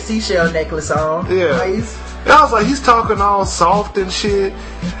weird seashell necklace on. Yeah. Like, and I was like, he's talking all soft and shit.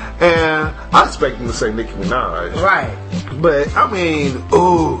 And I expect him to say Nicki Minaj. right. But, I mean,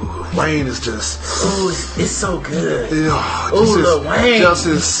 Wayne is just... Ooh, it's so good. Lil Wayne. Just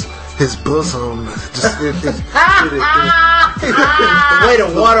his bosom. Just, The way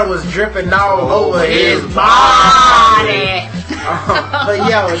the water was dripping all over his body. But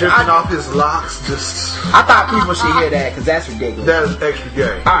yo, dripping off his locks. Just... I thought people should hear that, because that's ridiculous. That is extra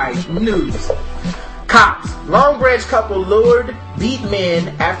gay. Alright, news. Cops. Long Branch couple lured, beat men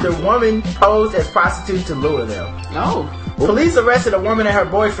after woman posed as prostitute to lure them. No. Police arrested a woman and her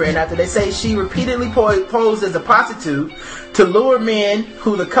boyfriend after they say she repeatedly posed as a prostitute to lure men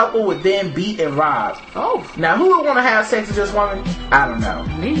who the couple would then beat and rob. Oh. Now, who would want to have sex with this woman? I don't know.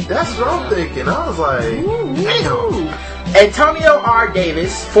 Me. That's what I'm thinking. I was like, damn. Antonio R.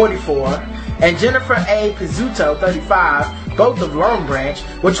 Davis, 44, and Jennifer A. Pizzuto, 35, both of Long Branch,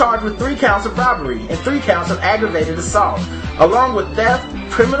 were charged with 3 counts of robbery and 3 counts of aggravated assault, along with theft,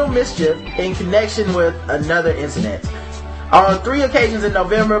 criminal mischief, in connection with another incident. On 3 occasions in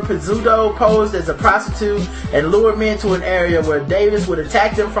November, Pizzuto posed as a prostitute and lured men to an area where Davis would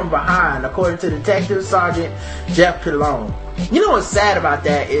attack them from behind, according to Detective Sergeant Jeff Pillone. You know what's sad about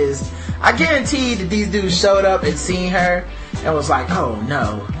that is, I guarantee that these dudes showed up and seen her and was like, oh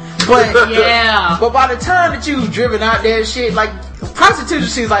no. But Yeah. But by the time that you've driven out there and shit, like, prostitution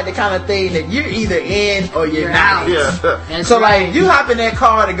seems like the kind of thing that you're either in or you're not. Yeah. That's So right. like, you hop in that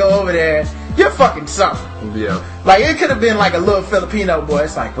car to go over there, you're fucking something. Yeah. Like, it could have been like a little Filipino boy.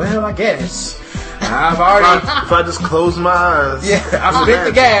 It's like, well, I guess I've already, If I just close my eyes. yeah, I spent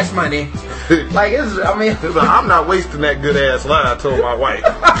the gas money. Like, it's, I mean, I'm not wasting that good ass line, I told my wife.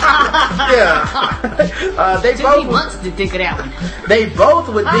 yeah. They Took me both, months to think of that one. they both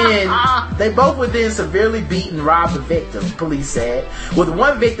would then severely beat and rob the victim, police said, with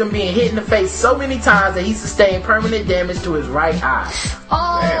one victim being hit in the face so many times that he sustained permanent damage to his right eye.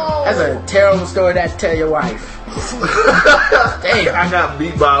 Oh. That's a terrible story to tell your wife. Damn. I got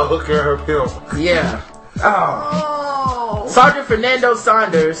beat by a hooker and her pimp. Yeah. Oh. Oh. Sergeant Fernando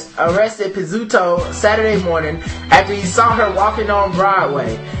Saunders arrested Pizzuto Saturday morning after he saw her walking on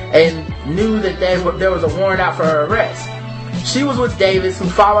Broadway and knew that there was a warrant out for her arrest. She was with Davis, who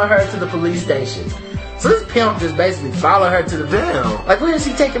followed her to the police station. So this pimp just basically followed her to the Damn. Like, where is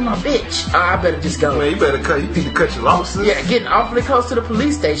he taking my bitch? Oh, I better just go. Man, you need to cut your losses. Yeah, getting awfully close to the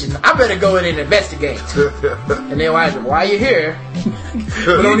police station. I better go in and investigate. And then while you're here,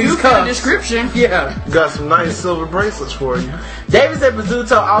 put on these You got a cuffs. description. Yeah. Got some nice silver bracelets for you. Davis and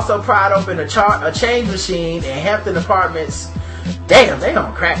Pizzuto also pried open a change machine in Hampton Apartments. Damn, they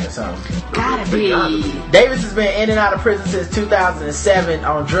on crack or something. Gotta be. Davis has been in and out of prison since 2007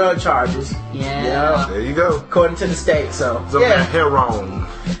 on drug charges. Yeah. There you go. According to the state, so Some yeah, heroin.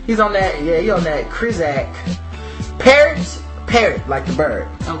 he's on that. Yeah, he on that Crizac. Parrot, like the bird.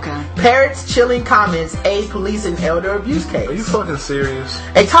 Okay. Parrot's chilling comments aid police in elder abuse case. Are you fucking serious?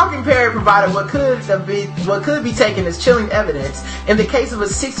 A talking parrot provided what could be taken as chilling evidence in the case of a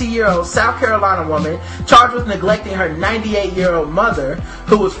 60-year-old South Carolina woman charged with neglecting her 98-year-old mother,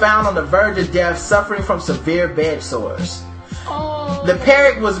 who was found on the verge of death suffering from severe bed sores. Oh. The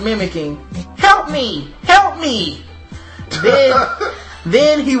parrot was mimicking, "Help me! Help me!"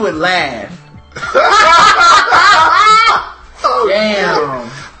 Then he would laugh. Oh, Damn.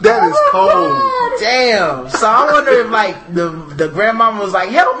 shit. That is cold. Damn. So I wonder if like the grandmama was like,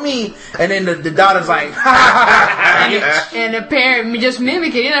 "Help me," and then the daughter's like, And the parent just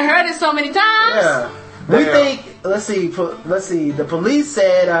mimicking it. I heard it so many times. yeah. We think. Let's see. The police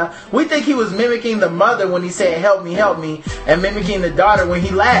said we think he was mimicking the mother when he said, "Help me, help me," and mimicking the daughter when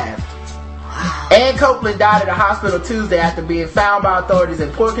he laughed. Ann Copeland died at a hospital Tuesday after being found by authorities in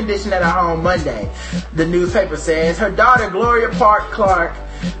poor condition at her home Monday. The newspaper says her daughter, Gloria Park Clark,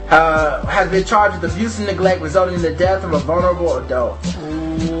 has been charged with abuse and neglect resulting in the death of a vulnerable adult.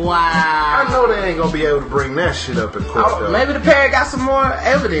 Wow. I know they ain't gonna be able to bring that shit up in court, though. Maybe the parrot got some more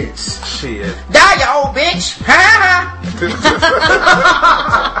evidence. Shit. Die, you old bitch! Ha ha!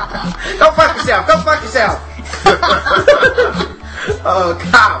 Go fuck yourself! Go fuck yourself!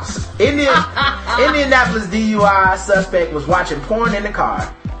 Cops. Indianapolis DUI suspect was watching porn in the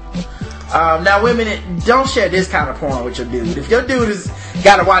car. Now, women, don't share this kind of porn with your dude. If your dude has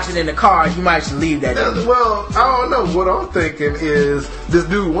got to watch it in the car, you might just leave that. Well, I don't know. What I'm thinking is this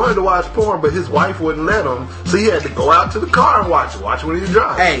dude wanted to watch porn, but his wife wouldn't let him, so he had to go out to the car and watch it. Watch when he's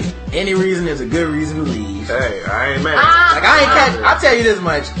driving. Hey, any reason is a good reason to leave. Hey, I ain't mad. Like, I'll tell you this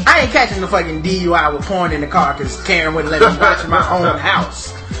much. I ain't catching the fucking DUI with porn in the car because Karen wouldn't let me watch in my own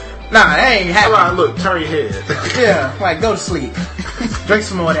house. Nah, that ain't happening. All right, look, turn your head. Yeah, like, go to sleep. Drink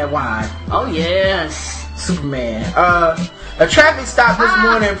some more of that wine. Oh, yes. Superman. A traffic stop this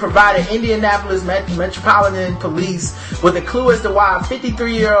morning provided Indianapolis Metropolitan Police with a clue as to why a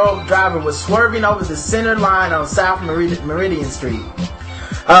 53-year-old driver was swerving over the center line on South Meridian Street.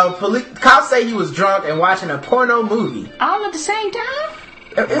 Cops say he was drunk and watching a porno movie. All at the same time?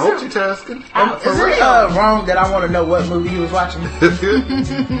 Multitasking. Is it wrong that I want to know what movie he was watching?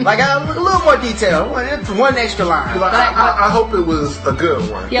 Like, a little more detail. One extra line. Like, I hope it was a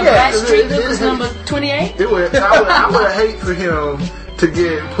good one. Yeah, Black Street was number 28? I would hate for him to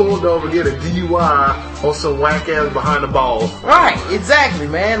get pulled over, get a DUI on some whack ass behind the balls. Right, exactly,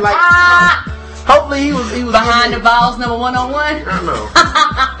 man. Like, hopefully he was Behind the balls, number 101? I don't know.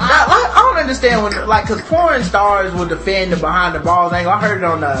 I don't understand when, like, cause porn stars will defend the behind the balls angle. I heard it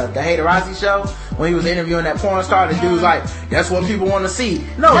on the Haterossi show when he was interviewing that porn star. The dude's like, "That's what people want to see."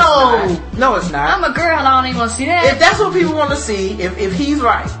 No, it's not. I'm a girl, I don't even want to see that. If that's what people want to see, if he's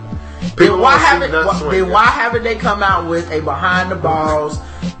right, then why haven't they come out with a behind the balls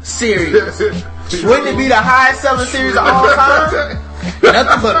series? Wouldn't it be the highest selling series of all time?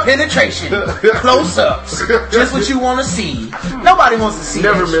 Nothing but penetration, close-ups, just what you want to see. Nobody wants to see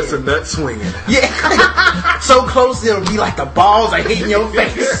Never that miss shit. a nut swinging. Yeah, so close it'll be like the balls are hitting your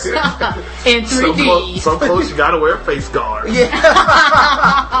face. In 3D. So close you gotta wear a face guard. Yeah.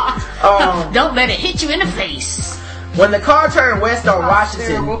 Don't let it hit you in the face. When the car turned west on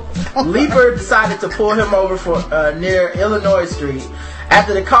Washington, Leeper decided to pull him over for near Illinois Street.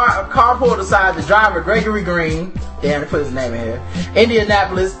 After the car pulled aside, the driver, Gregory Green, damn, they put his name in here,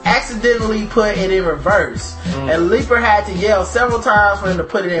 Indianapolis, accidentally put it in reverse. And Leeper had to yell several times for him to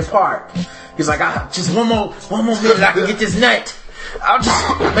put it in park. He's like, just one more minute, I can get this nut.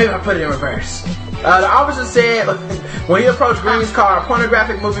 Maybe I'll put it in reverse. The officer said when he approached Green's car, a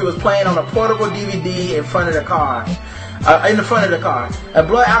pornographic movie was playing on a portable DVD in front of the car. A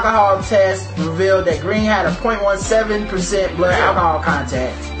blood alcohol test revealed that Green had a 0.17% blood alcohol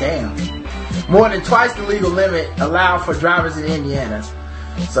content. Damn. More than twice the legal limit allowed for drivers in Indiana.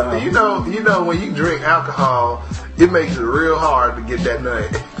 So you know when you drink alcohol, it makes it real hard to get that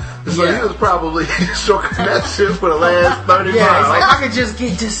nut. So he was probably stroking that shit for the last 30 miles. Yeah, it's like, I could just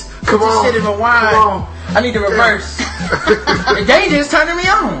get this shit in my wine. I need to reverse. The danger is turning me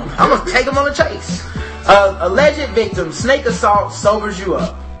on. I'm going to take him on a chase. Alleged victim, snake assault sobers you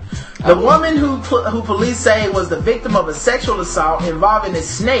up. The woman who police say was the victim of a sexual assault involving a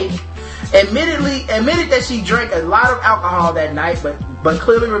snake admitted that she drank a lot of alcohol that night, but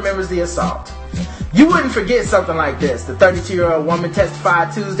clearly remembers the assault. You wouldn't forget something like this. The 32-year-old woman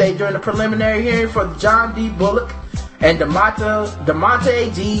testified Tuesday during the preliminary hearing for John D. Bullock and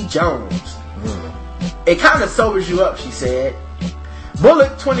DeMonte G. Jones. It kind of sobers you up, she said.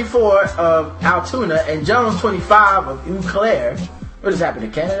 Bullock, 24, of Altoona, and Jones, 25, of Eau Claire. What has happened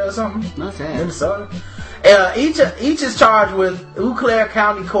in Canada or something? Nothing. Minnesota. Each is charged with Eau Claire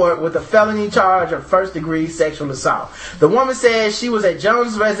County Court with a felony charge of first-degree sexual assault. The woman says she was at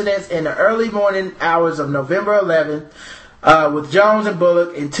Jones' residence in the early morning hours of November 11th with Jones and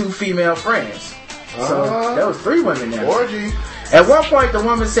Bullock and 2 female friends. So there was 3 women there. Orgy. At one point, the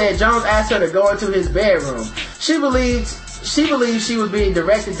woman said Jones asked her to go into his bedroom. She believes she was being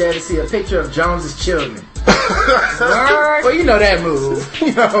directed there to see a picture of Jones's children. Well, you know that move.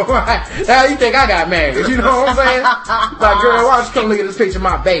 You know, now you think I got married. You know what I'm saying? Like, girl, why don't you come look at this picture of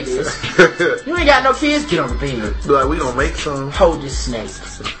my babies? You ain't got no kids? Get on the bed. Be like, we gonna make some. Hold your snake.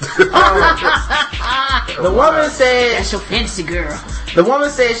 The woman said... That's your fancy girl. The woman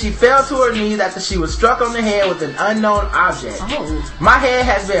said she fell to her knees after she was struck on the head with an unknown object. Oh. My head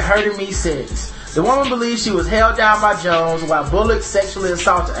has been hurting me since. The woman believes she was held down by Jones while Bullock sexually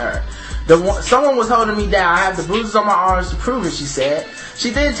assaulted her. Someone was holding me down. I have the bruises on my arms to prove it, she said. She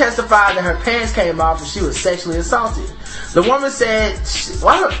then testified that her pants came off and she was sexually assaulted. The woman said,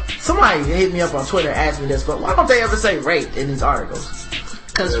 somebody hit me up on Twitter and asked me this, but why don't they ever say rape in these articles?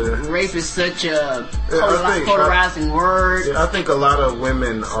 Because rape is such a polarizing word. Yeah, I think a lot of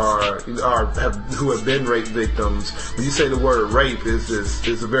women who have been rape victims. When you say the word rape, is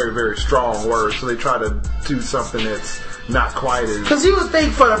a very, very strong word. So they try to do something that's not quite as. Because you would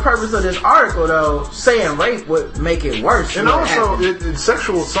think, for the purpose of this article, though, saying rape would make it worse. And also,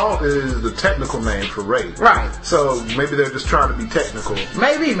 sexual assault is the technical name for rape. Right. So maybe they're just trying to be technical.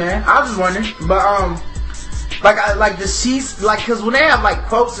 Maybe, man. I was just wondering, but because when they have like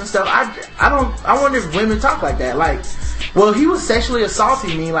quotes and stuff, I wonder if women talk like that. Like, well, he was sexually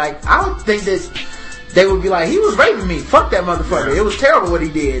assaulting me. Like, I would think that they would be like, he was raping me. Fuck that motherfucker. Yeah. It was terrible what he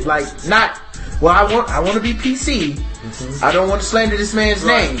did. Like, not. Well, I want to be PC. Mm-hmm. I don't want to slander this man's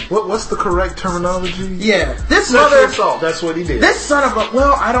name. What's the correct terminology? Yeah, this sexual mother assault. That's what he did. This son of a.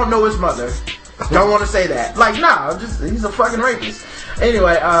 Well, I don't know his mother. Don't want to say that. Like, nah, he's a fucking rapist.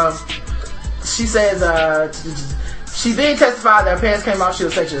 Anyway, she says, she then testified that her pants came off, she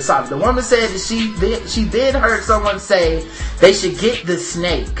was sexually assaulted. The woman said that she then heard someone say they should get the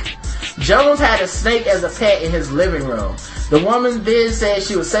snake. Jones had a snake as a pet in his living room. The woman then said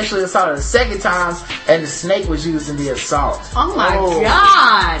she was sexually assaulted a second time and the snake was used in the assault. Oh my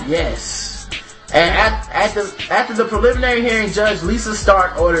God. Yes. And after the preliminary hearing, Judge Lisa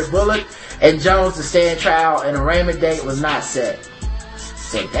Stark ordered Bullock and Jones to stand trial. An arraignment date was not set.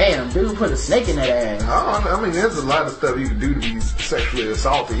 So damn, dude put a snake in that ass. I mean, there's a lot of stuff you could do to be sexually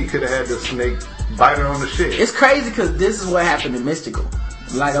assaulted. He could have had the snake bite her on the shit. It's crazy because this is what happened to Mystical.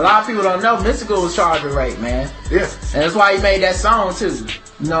 Like, a lot of people don't know, Mystical was charged with rape, man. Yeah. And that's why he made that song too.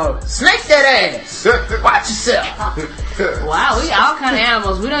 You know, snake that ass. Watch yourself. Wow, we all kind of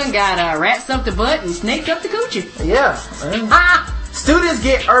animals. We done got rats up the butt and snakes up the coochie. Yeah. Students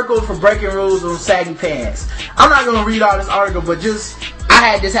get Urkel for breaking rules on saggy pants. I'm not going to read all this article, but I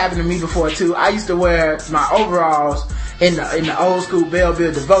had this happen to me before too. I used to wear my overalls in the old school Belle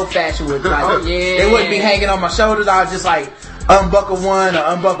Biv DeVoe fashion with like, they wouldn't be hanging on my shoulders. I would just like unbuckle one or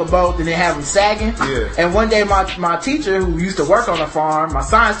unbuckle both and then have them sagging. Yeah. And one day my teacher, who used to work on the farm, my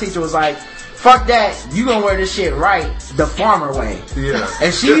science teacher, was like, fuck that, you gonna wear this shit right the farmer way. Yeah.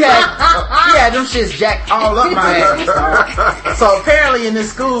 And she had them shits jacked all up my ass. So apparently in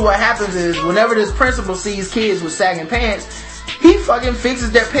this school, what happens is whenever this principal sees kids with sagging pants, he fucking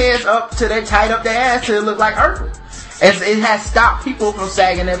fixes their pants up till they tight up their ass till it look like Urkel. And it has stopped people from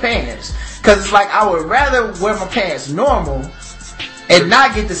sagging their pants. Cause it's like, I would rather wear my pants normal and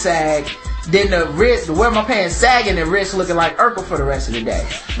not get the sag than to wear my pants sagging and wrist looking like Urkel for the rest of the day.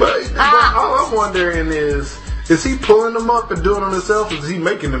 But all I'm wondering is he pulling them up and doing it himself, or is he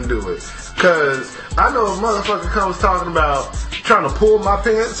making them do it? Cause I know a motherfucker comes talking about trying to pull my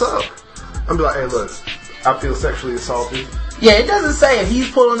pants up, I'm be like, hey look, I feel sexually assaulted. Yeah, it doesn't say if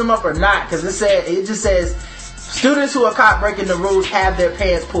he's pulling them up or not, cause it just says students who are caught breaking the rules have their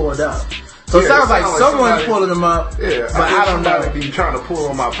pants pulled up. So it sounds like someone's pulling them up. Yeah, but I don't know. Be trying to pull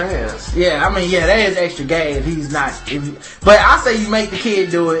on my pants. Yeah, I mean, that is extra gay if he's not. But I say you make the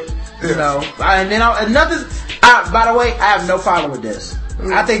kid do it. You know, and then by the way, I have no problem with this.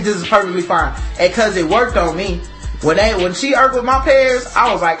 I think this is perfectly fine, and because it worked on me. When she irked with my pairs,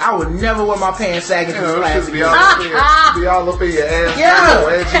 I was like, I would never wear my pants sagging to the plastic. Be all up in your ass.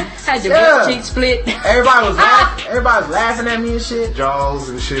 Yeah. Had your butt cheek split. Everybody was laughing at me and shit. Jaws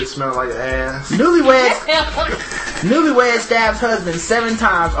and shit smell like ass. Newlywed stabs husband 7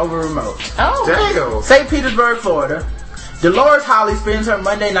 times over remote. Oh. Damn. St. Petersburg, Florida. Dolores Holly spends her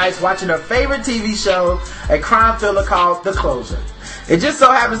Monday nights watching her favorite TV show, a crime thriller called The Closer. It just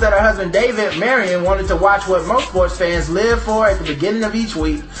so happens that her husband David Marion wanted to watch what most sports fans live for at the beginning of each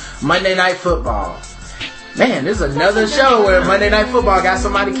week, Monday Night Football. Man, this is another show where Monday Night Football got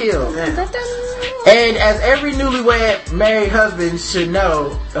somebody killed. And as every newlywed married husband should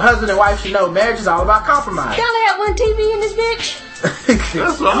know, the husband and wife should know, marriage is all about compromise. Y'all have one TV in this bitch?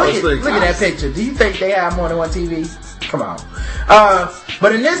 That's what I was thinking. Look at that picture. Do you think they have more than one TV? Come on.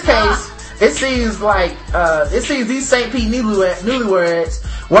 But in this case, it seems these St. Pete newlyweds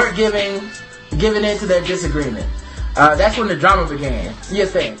weren't giving in to their disagreement. That's when the drama began. You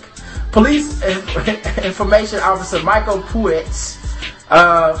think? Police information officer Michael Puetz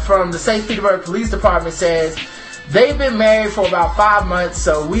from the St. Petersburg Police Department says they've been married for about 5 months,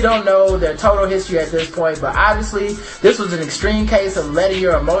 so we don't know their total history at this point, but obviously this was an extreme case of letting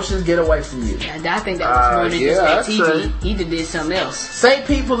your emotions get away from you. And I think that was more than just TV. He did something else. St.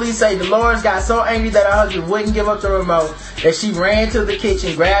 Pete police say Dolores got so angry that her husband wouldn't give up the remote that she ran to the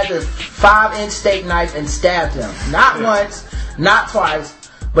kitchen, grabbed a 5-inch steak knife, and stabbed him. Not once, not twice,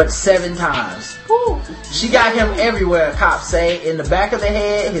 but 7 times. Ooh. She got him everywhere, cops say. In the back of the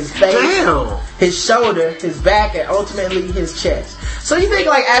head, his face, his shoulder, his back, and ultimately his chest. So you think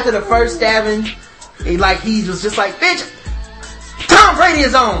like after the first stabbing, he was just like, bitch, Tom Brady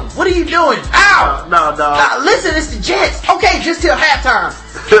is on. What are you doing? Ow! No. Listen, it's the Jets. Okay, just till halftime.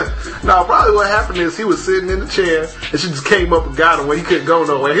 No, probably what happened is he was sitting in the chair and she just came up and got him when he couldn't go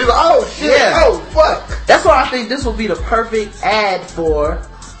nowhere. He's like, oh shit, oh fuck. That's why I think this will be the perfect ad for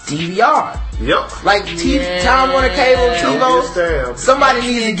DVR. Yep. Like Time Warner Cable, TiVo. Somebody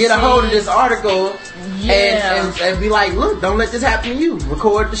needs to get a hold of this article and be like, look, don't let this happen to you.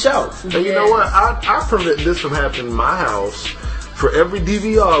 Record the show. And you know what? I prevent this from happening in my house. For every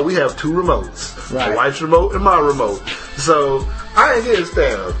DVR, we have 2 remotes. Right. My wife's remote and my remote. So I ain't getting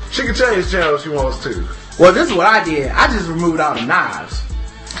stabbed. She can change channel if she wants to. Well, this is what I did. I just removed all the knives.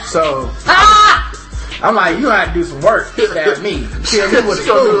 So I'm like, you gotta do some work. Stab me. Kill me with a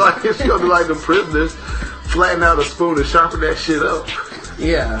spoon. She gonna do like the prisoners, flatten out a spoon and sharpen that shit up.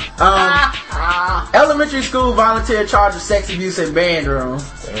 Yeah. Elementary school volunteer charged with sex abuse in band room.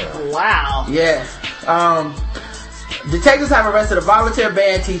 Wow. Yeah. Detectives have arrested a volunteer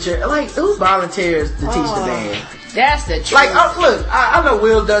band teacher. Like, who volunteers to teach the band? That's the truth. Like, look, I know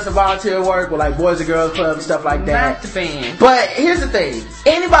Will does some volunteer work with like Boys and Girls Club and stuff like that. Not the band. But here's the thing: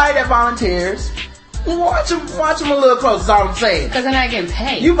 anybody that volunteers, watch them a little close. That's all I'm saying. Because they're not getting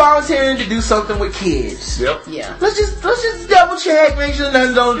paid. You volunteering to do something with kids. Yep. Yeah. Let's just double check, make sure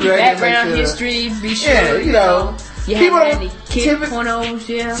nothing don't drag. Background history, be sure. Yeah, you know. You people have don't any kid pornos,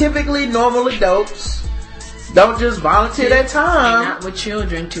 yeah. Typically, normal adults don't just volunteer their time. Not with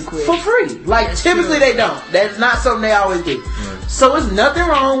children too quick. For free. Like, That's typically true. they don't. That's not something they always do. So there's nothing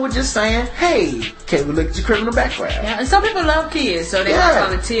wrong with just saying, hey, can we look at your criminal background? Yeah, and some people love kids, so they might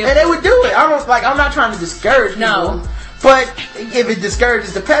volunteer. And they would do it. I'm not trying to discourage people. No. But if it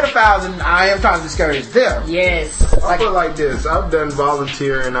discourages the pedophiles, then I am trying to discourage them. Yes. I put it like this. I've done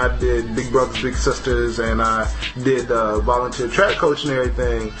volunteering. I did Big Brothers Big Sisters, and I did volunteer track coach and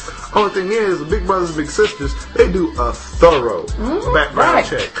everything. Only thing is, the Big Brothers Big Sisters, they do a thorough background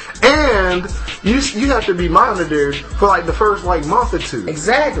check, and you have to be monitored for like the first like month or 2.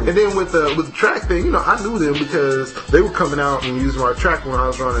 Exactly. And then with the track thing, you know, I knew them because they were coming out and using my track when I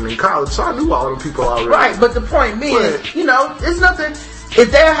was running in college, so I knew all of them people already. Right, but the point being, you know, it's nothing.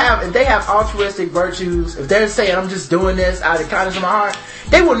 If they have altruistic virtues, if they're saying I'm just doing this out of the kindness of my heart,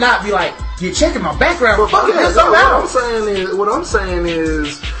 they will not be like, you're checking my background. But Fuck this what out. I'm saying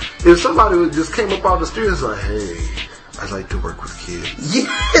is, if somebody just came up off the street and was like, hey, I'd like to work with kids. Yeah,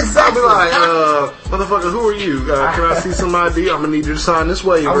 exactly. I'd be like, motherfucker, who are you? Can I see some ID? I'm gonna need you to sign this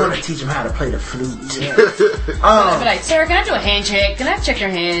waiver. I want to teach them how to play the flute. I'd be like, sir, can I do a hand check? Can I check your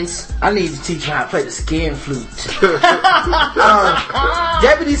hands? I need to teach them how to play the skin flute.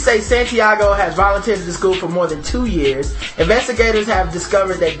 Deputies say Santiago has volunteered at the school for more than 2 years. Investigators have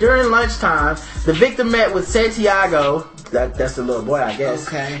discovered that during lunchtime, the victim met with Santiago, that's the little boy, I guess,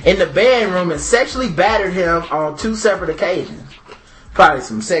 in the bedroom and sexually battered him on 2 separate occasions. Probably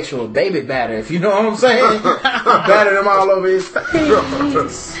some sexual baby batter, if you know what I'm saying. Battered him all over his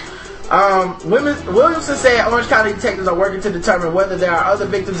face. Williamson said Orange County detectives are working to determine whether there are other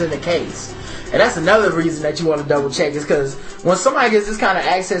victims in the case. And that's another reason that you want to double check, is because when somebody gets this kind of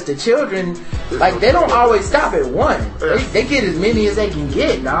access to children, like, they don't always stop at one. They get as many as they can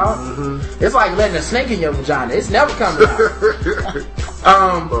get, dog. It's like letting a snake in your vagina. It's never coming out.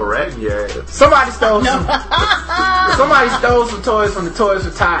 A rat in your ass. Somebody stole some toys from the Toys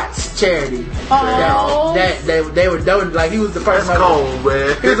for Tots charity. That they were donating. Like, he was the person. That's cold,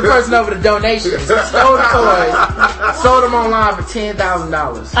 man. He was the person over the donations. Stole the toys, sold them online for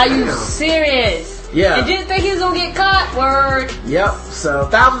 $10,000. Are you serious? Yeah. And didn't think he was gonna get caught. Word. Yep. So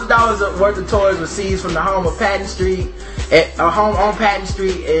thousands of dollars worth of toys were seized from the home of Patton Street, at a home on Patton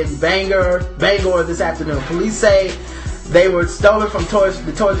Street in Bangor this afternoon. Police say they were stolen from the Toys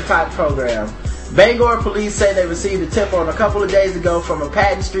for Tots program. Bangor police say they received a tip on a couple of days ago from a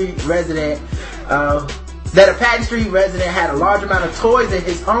Patton Street resident that a Patton Street resident had a large amount of toys in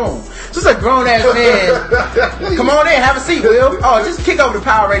his home. Just a grown ass man. Come on in, have a seat, Will. Oh, just kick over the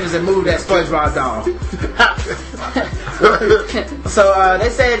Power Rangers and move that SpongeBob doll. So they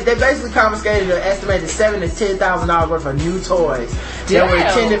said they basically confiscated an estimated $7,000 to $10,000 worth of new toys that were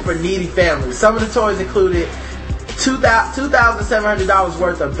intended for needy families. Some of the toys included $2,700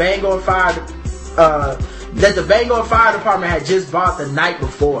 worth of Bangor Fire that the Bangor Fire Department had just bought the night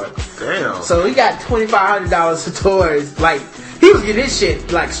before. Damn. So he got $2,500 for toys. Like, he was getting his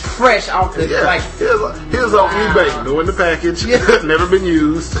shit like fresh off the like. Here's on eBay, doing the package. Never been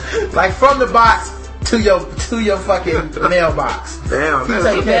used. Like from the box to your fucking mailbox. Damn. He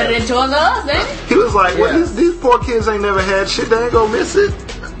better than toys us, ain't it? He was like, well, these poor kids ain't never had shit. They ain't gonna miss it.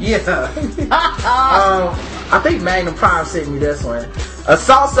 Yeah. I think Magnum Prime sent me this one.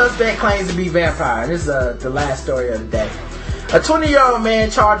 Assault suspect claims to be vampire. This is the last story of the day. A 20-year-old man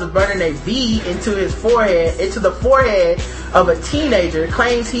charged with burning a V into the forehead of a teenager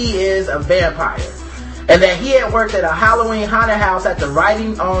claims he is a vampire, and that he had worked at a Halloween haunted house after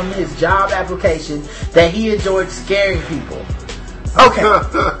writing on his job application that he enjoyed scaring people. Okay.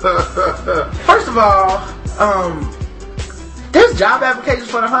 First of all, there's job applications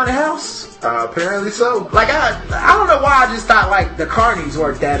for the haunted house. Apparently so. Like I don't know why I just thought like the Carnies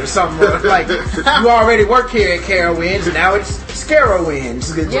worked that or something. Like you already work here at Carowinds, now it's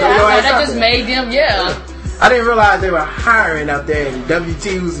Scarowinds. Yeah, that just made them. Yeah. I didn't realize they were hiring up there and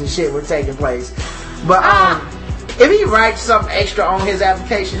W-2s and shit were taking place. But if he writes something extra on his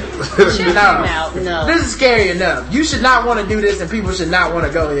application, no, this is scary enough. You should not want to do this, and people should not want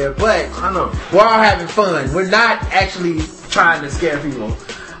to go there. But I know we're all having fun. We're not actually trying to scare people.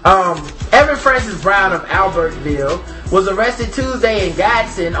 Evan Francis Brown of Albertville was arrested Tuesday in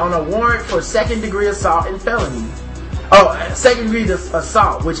Gadsden on a warrant for second-degree assault and felony. Second-degree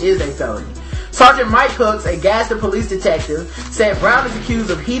assault, which is a felony. Sergeant Mike Hooks, a Gadsden police detective, said Brown is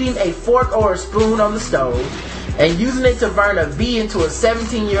accused of heating a fork or a spoon on the stove and using it to burn a V into a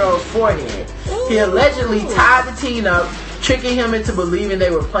 17-year-old's forehead. He allegedly tied the teen up, tricking him into believing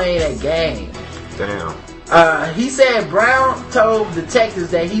they were playing a game. Damn. He said Brown told detectives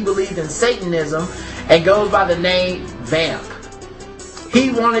that he believed in Satanism and goes by the name Vamp. He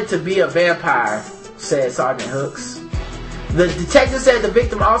wanted to be a vampire, said Sergeant Hooks. The detective said the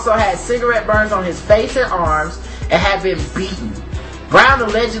victim also had cigarette burns on his face and arms and had been beaten. Brown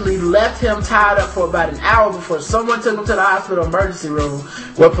allegedly left him tied up for about an hour before someone took him to the hospital emergency room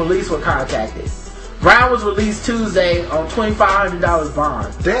where police were contacted. Brown was released Tuesday on $2,500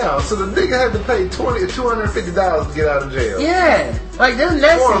 bond. Damn, so the nigga had to pay $250 to get out of jail. Yeah, like this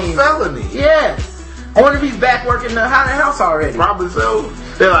next for scene. A felony. Yeah, I wonder if he's back working the haunted house already. Probably so.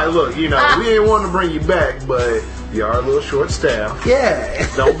 They're like, look, we ain't want to bring you back, but you are a little short-staffed.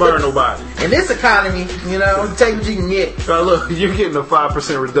 Yeah, don't burn nobody. In this economy, take what you can get. Look, you're getting a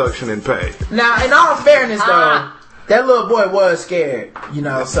 5% reduction in pay. Now, in all fairness, though. That little boy was scared,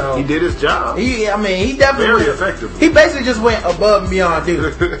 so... He did his job. He definitely... Very effectively. He basically just went above and beyond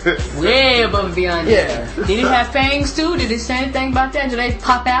duty. Way above and beyond duty. Yeah. Did he have fangs, too? Did he say anything about that? Did they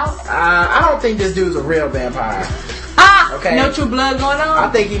pop out? I don't think this dude's a real vampire. Okay? No true blood going on? I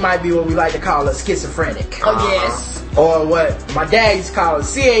think he might be what we like to call a schizophrenic. Oh, yes. Or what my dad used to call a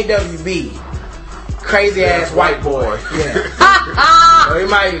CAWB. Crazy-ass white boy. Yeah. So he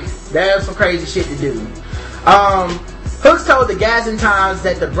might... There's some crazy shit to do. Hooks told the Gadsden Times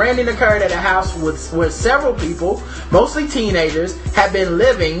that the branding occurred at a house where several people, mostly teenagers, had been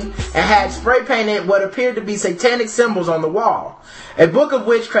living and had spray painted what appeared to be satanic symbols on the wall. A book of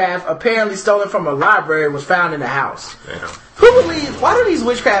witchcraft, apparently stolen from a library, was found in the house. Damn. Why do these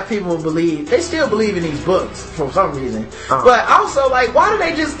witchcraft people believe? They still believe in these books for some reason. But also, why do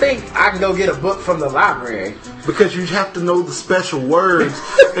they just think I can go get a book from the library? Because you have to know the special words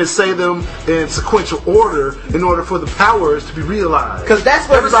and say them in sequential order in order for the powers to be realized. Because that's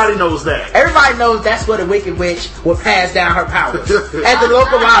what everybody knows that. Everybody knows that's what a wicked witch will pass down her powers at the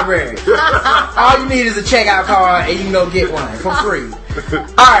local library. All you need is a checkout card and you can go get one for free.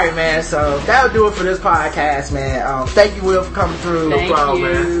 Alright, man, so that'll do it for this podcast, man. Thank you, Will, for coming through. Thank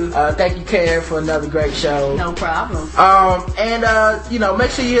you. Man. Thank you, Karen, for another great show. No problem. And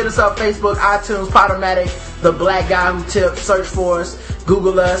make sure you hit us up, Facebook, iTunes, Podomatic, The Black Guy Who Tips. Search for us.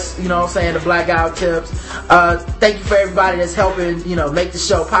 Google us, you know what I'm saying, the Blackout Tips. Thank you for everybody that's helping, you know, make the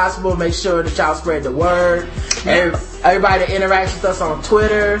show possible. Make sure that y'all spread the word. Everybody that interacts with us on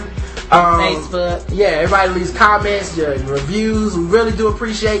Twitter, Facebook. Yeah, everybody leaves comments, your reviews. We really do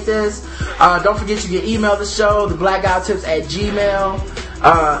appreciate this. Don't forget you can email the show, theblackguywtips@gmail.com.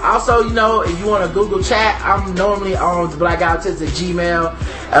 Also, you know, if you want to Google chat, I'm normally on the blackouttips@gmail.com.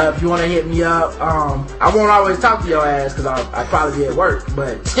 If you want to hit me up, I won't always talk to your ass because I'll probably be at work,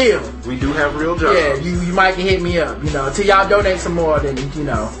 but still. We do have real jobs. Yeah, you might can hit me up, you know, until y'all donate some more, then, you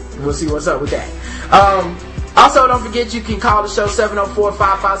know, we'll see what's up with that. Also, don't forget you can call the show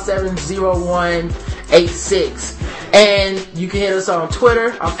 704-557-0186. And you can hit us on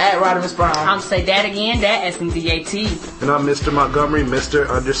Twitter. I'm at Rodimus Brown. I'm say that again, that SNDAT. And I'm Mr. Montgomery,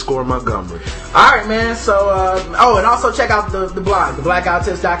 Mr._Montgomery. Alright, man. So, and also check out the blog,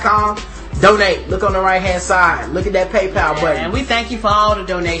 theblackguywtips.com. Donate. Look on the right hand side. Look at that PayPal button. And we thank you for all the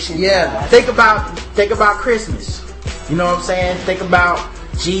donations. Yeah. Think about Christmas. You know what I'm saying? Think about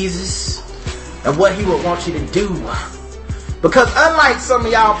Jesus and what he would want you to do. Because unlike some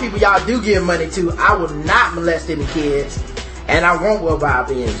of y'all people y'all do give money to, I will not molest any kids, and I won't wear Bob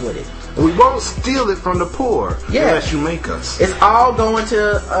ends with it. We won't steal it from the poor unless you make us. It's all going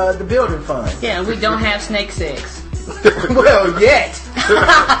to the building fund. Yeah, and we don't have snake sex. Well, yet.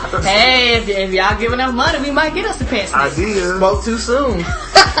 Hey, if y'all give enough money, we might get us a pet snake. Idea. Spoke too soon.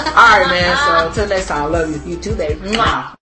 Alright, man. So until next time, I love you. You too, baby. Mwah.